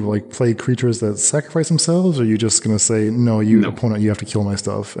to like play creatures that sacrifice themselves, or are you just going to say, no, opponent, you have to kill my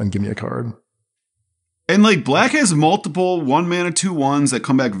stuff and give me a card? And like black has multiple 1-mana 2/1s that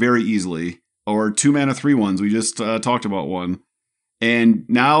come back very easily, or 2-mana 3/1s. We just talked about one. And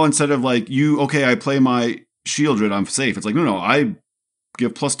now instead of like I play my Shieldred, I'm safe. It's like, no, I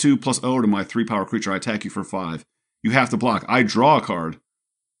give +2/+0 to my 3-power creature. I attack you for 5. You have to block. I draw a card.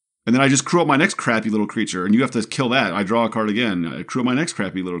 And then I just crew up my next crappy little creature, and you have to kill that. I draw a card again. I crew up my next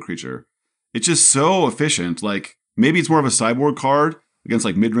crappy little creature. It's just so efficient. Like, maybe it's more of a sideboard card against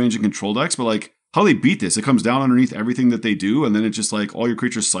like mid-range and control decks, but like, how do they beat this? It comes down underneath everything that they do, and then it's just like all your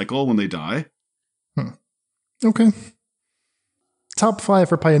creatures cycle when they die. Okay. Top 5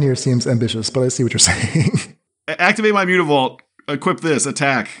 for Pioneer seems ambitious, but I see what you're saying. Activate my Mutavault. Equip this.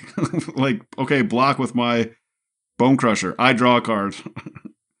 Attack. Like, okay, block with my Bone Crusher. I draw a card.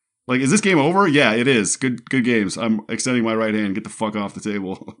 Like, is this game over? Yeah, it is. Good games. I'm extending my right hand. Get the fuck off the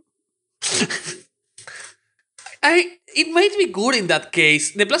table. It might be good in that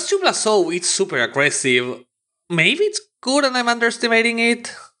case. The +2/+0, it's super aggressive. Maybe it's good and I'm underestimating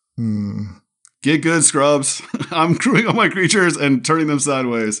it. Get good, scrubs. I'm crewing on my creatures and turning them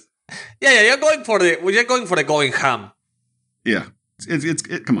sideways. Yeah, you're going for the going ham. Yeah. It's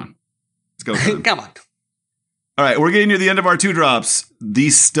come on. Let's go. Come on. All right, we're getting near the end of our 2-drops. The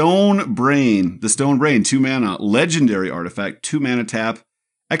Stone Brain. The Stone Brain, 2 mana. Legendary artifact, 2 mana tap.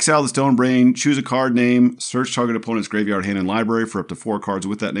 Exile the Stone Brain, choose a card name, search target opponent's graveyard, hand, and library for up to 4 cards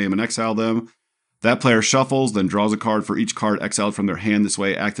with that name and exile them. That player shuffles, then draws a card for each card exiled from their hand. This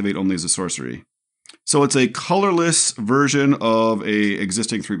way, activate only as a sorcery. So it's a colorless version of a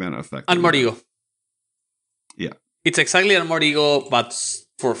existing 3-mana effect. Almorigo. Yeah. It's exactly Almorigo, but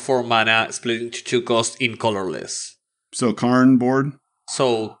for 4 mana, split into 2 cost in colorless. So Karn board?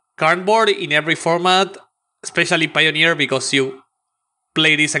 So Karn board in every format, especially Pioneer, because you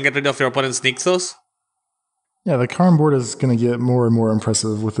play this and get rid of your opponent's Nixos. Yeah, the Karn board is going to get more and more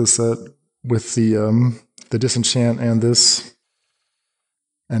impressive with this set, with the Disenchant and this,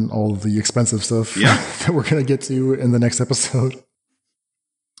 and all of the expensive stuff that we're going to get to in the next episode.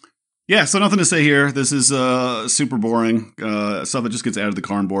 Yeah, so nothing to say here. This is super boring. Stuff that just gets added to the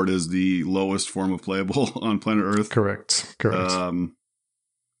Karn board is the lowest form of playable on planet Earth. Correct.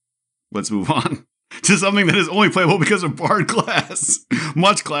 Let's move on to something that is only playable because of Bard class.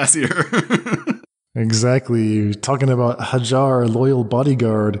 Much classier. Exactly. Talking about Hajar, Loyal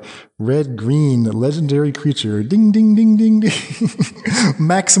Bodyguard, red-green, legendary creature. Ding, ding, ding, ding, ding.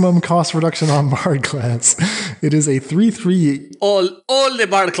 Maximum cost reduction on Bard class. It is a 3/3. All the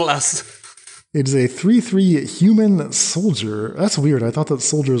Bard class. It is a 3/3 human soldier. That's weird. I thought that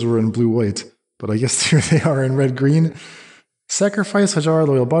soldiers were in blue-white, but I guess here they are in red-green. Sacrifice Hajar,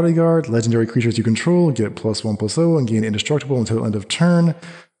 Loyal Bodyguard, legendary creatures you control, get +1/+0 and gain indestructible until end of turn.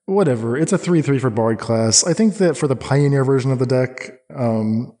 Whatever, it's a 3/3 for Bard class. I think that for the Pioneer version of the deck,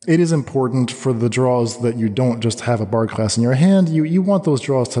 it is important for the draws that you don't just have a Bard class in your hand. You want those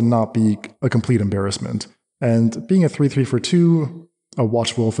draws to not be a complete embarrassment. And being a 3/3 for 2, a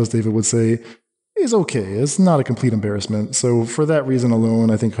Watch Wolf, as David would say, is okay. It's not a complete embarrassment. So for that reason alone,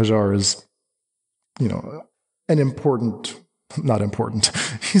 I think Hajar is, an important, not important,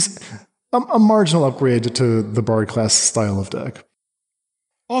 he's a marginal upgrade to the Bard class style of deck.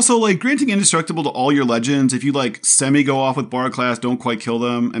 Also, like, granting indestructible to all your legends, if you, like, semi-go off with Bard class, don't quite kill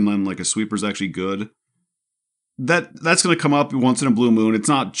them, and then, like, a sweeper's actually good, that's going to come up once in a blue moon. It's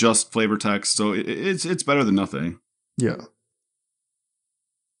not just flavor text, so it's better than nothing. Yeah.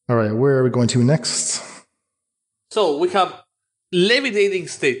 All right, where are we going to next? So we have Levitating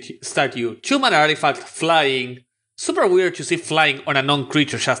Statue, 2-mana artifact, flying. Super weird to see flying on a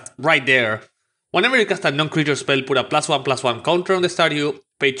non-creature just right there. Whenever you cast a non-creature spell, put a +1/+1 counter on the statue,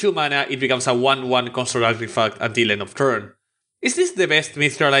 pay 2 mana, it becomes a 1/1 construct artifact until end of turn. Is this the best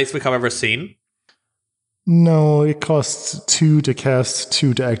Mithrilize we have ever seen? No, it costs 2 to cast,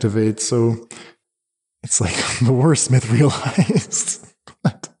 2 to activate, so it's like the worst myth realized.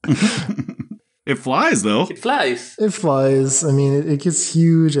 It flies, though. It flies. It flies. I mean, it gets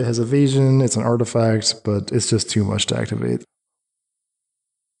huge, it has evasion, it's an artifact, but it's just too much to activate.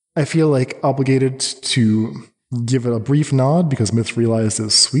 I feel like obligated to give it a brief nod because Myth Realized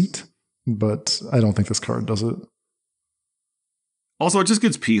is sweet, but I don't think this card does it. Also, it just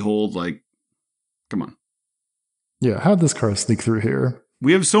gets p-holed, like, come on. Yeah, how did this card sneak through here?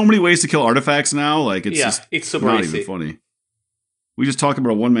 We have so many ways to kill artifacts now, like, it's super not easy. even funny. We just talked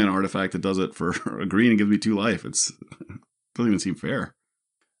about a 1-mana artifact that does it for a green and gives me 2 life. It doesn't even seem fair.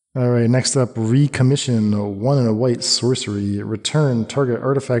 All right, next up, Recommission, a 1 and a white sorcery. Return target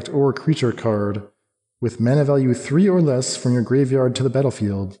artifact or creature card with mana value 3 or less from your graveyard to the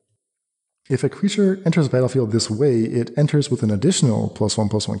battlefield. If a creature enters the battlefield this way, it enters with an additional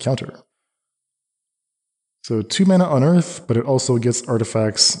 +1/+1 counter. So 2 mana unearth, but it also gets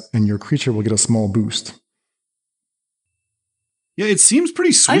artifacts, and your creature will get a small boost. Yeah, it seems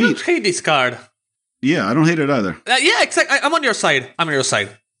pretty sweet. I don't hate this card. Yeah, I don't hate it either. Yeah, exactly. I'm on your side.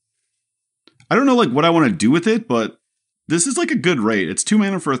 I don't know like what I want to do with it, but this is like a good rate. It's 2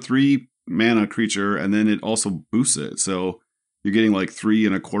 mana for a 3 mana creature, and then it also boosts it. So you're getting like 3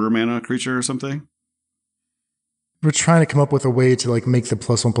 1/4 mana creature or something. We're trying to come up with a way to like make the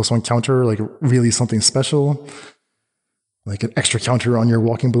 +1/+1 counter like really something special, like an extra counter on your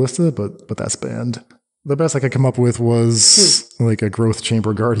Walking Ballista, but that's banned. The best I could come up with was like a Growth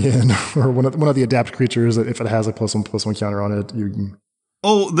Chamber Guardian or one of the adapt creatures that if it has a +1/+1 counter on it, you.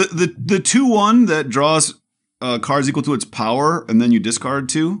 Oh, the 2/1 that draws cards equal to its power, and then you discard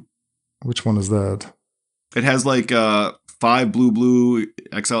 2. Which one is that? It has like 5 blue,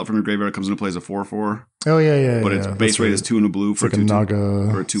 exile it from your graveyard. It comes into play as a 4/4. Oh yeah. But its base rate is 2 and a blue for like a Naga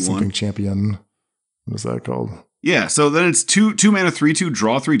or a 2/1 champion. What is that called? Yeah, so then it's 2 mana 3/2,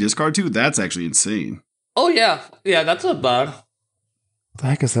 draw 3, discard 2. That's actually insane. Oh yeah, that's not bad. What the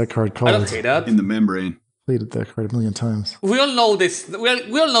heck is that card called? I don't hate that. In the membrane. Played that card a million times. We all know this.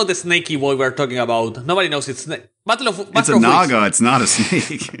 We all know the snaky boy we're talking about. Nobody knows it's Master of It's a Naga. It's not a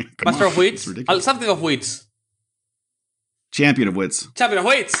snake. Master of Wits. Something of Wits. Champion of Wits. Champion of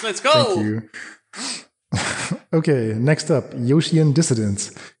Wits. Let's go. Thank you. Okay, next up, Yoshian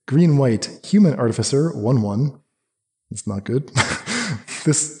Dissidents. Green-white, human artificer, 1/1. It's not good.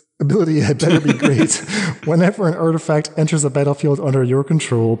 This ability had better be great. Whenever an artifact enters the battlefield under your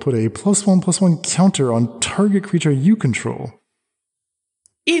control, put a +1/+1 counter on target creature you control.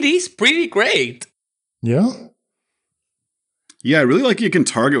 It is pretty great. Yeah? Yeah, I really like you can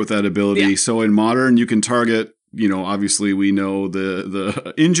target with that ability. Yeah. So in Modern, you can target, obviously we know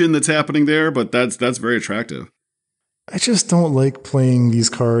the engine that's happening there, but that's very attractive. I just don't like playing these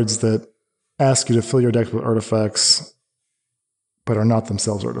cards that ask you to fill your deck with artifacts but are not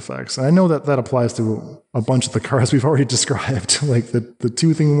themselves artifacts. And I know that applies to a bunch of the cards we've already described, like the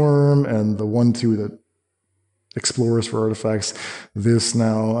 2-thing worm and the 1/2 that explores for artifacts. This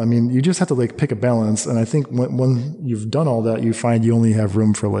now, I mean, you just have to like pick a balance. And I think when you've done all that, you find you only have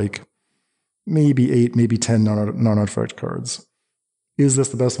room for like maybe 8, maybe 10 non-artifact cards. Is this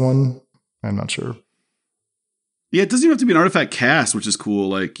the best one? I'm not sure. Yeah, it doesn't even have to be an artifact cast, which is cool.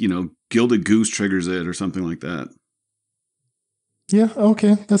 Like, Gilded Goose triggers it or something like that. Yeah,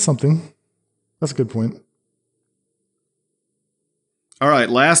 okay, that's something. That's a good point. All right,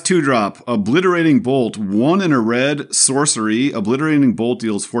 last 2-drop. Obliterating Bolt. 1 and a red sorcery. Obliterating Bolt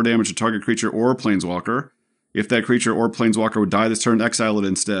deals 4 damage to target creature or planeswalker. If that creature or planeswalker would die this turn, exile it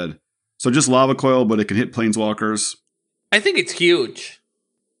instead. So just Lava Coil, but it can hit planeswalkers. I think it's huge.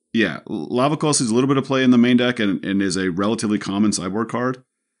 Yeah, Lava Coil sees a little bit of play in the main deck and is a relatively common sideboard card.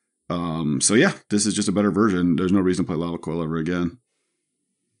 So yeah, this is just a better version. There's no reason to play Lava Coil ever again.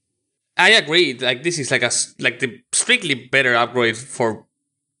 I agree. Like this is like the strictly better upgrade for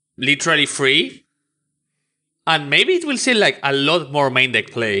literally free, and maybe it will see like a lot more main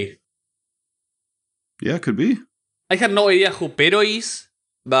deck play. Yeah, could be. I had no idea who Pero is,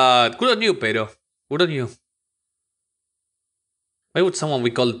 but good on you, Pero. Good on you. Why would someone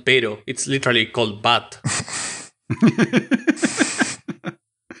be called Pero? It's literally called Bat.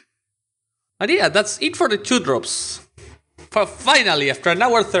 And yeah, that's it for the 2 drops. Finally, after an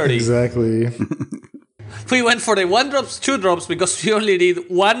hour 30. Exactly. We went for the 1 drops, 2 drops because we only did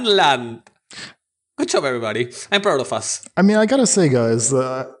 1 land. Good job, everybody. I'm proud of us. I mean, I gotta say, guys,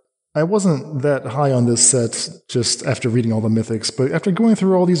 I wasn't that high on this set just after reading all the mythics, but after going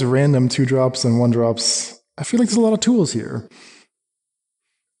through all these random 2 drops and 1 drops, I feel like there's a lot of tools here.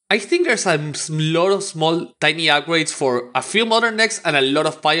 I think there's a lot of small, tiny upgrades for a few modern decks and a lot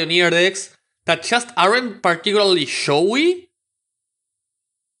of Pioneer decks that just aren't particularly showy,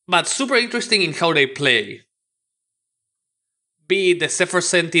 but super interesting in how they play. Be it the Zephyr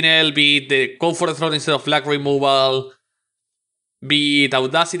Sentinel, be it the Comfort Throne instead of Black Removal, be it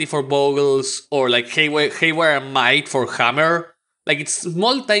Audacity for Bogles, or like Haywire and Might for Hammer. Like, it's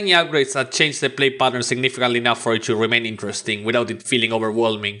small, tiny upgrades that change the play pattern significantly enough for it to remain interesting without it feeling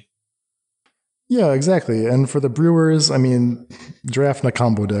overwhelming. Yeah, exactly. And for the Brewers, I mean, draft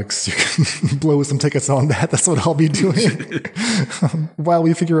combo decks. You can blow some tickets on that. That's what I'll be doing while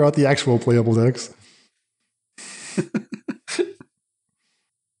we figure out the actual playable decks.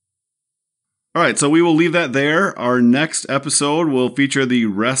 All right, so we will leave that there. Our next episode will feature the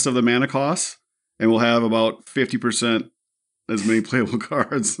rest of the mana costs, and we'll have about 50% as many playable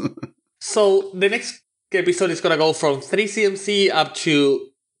cards. So the next episode is going to go from 3 CMC up to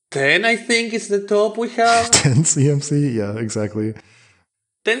 10, I think is the top we have. 10 CMC? Yeah, exactly.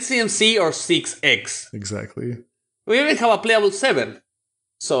 10 CMC or 6X. Exactly. We even have a playable 7.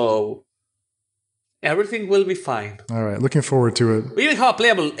 So everything will be fine. All right, looking forward to it. We even have a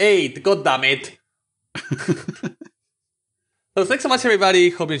playable 8. God damn it. So thanks so much, everybody.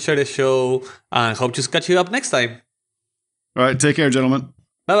 Hope you enjoyed the show and hope to catch you up next time. All right, take care, gentlemen.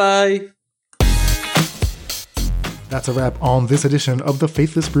 Bye-bye. That's a wrap on this edition of the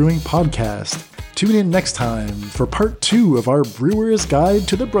Faithless Brewing Podcast. Tune in next time for part 2 of our Brewer's Guide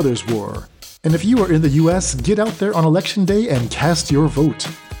to the Brothers' War. And if you are in the US, get out there on Election Day and cast your vote.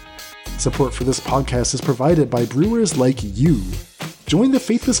 Support for this podcast is provided by brewers like you. Join the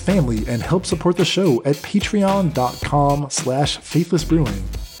Faithless family and help support the show at patreon.com/faithlessbrewing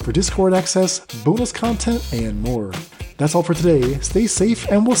for Discord access, bonus content, and more. That's all for today. Stay safe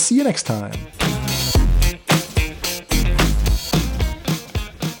and we'll see you next time.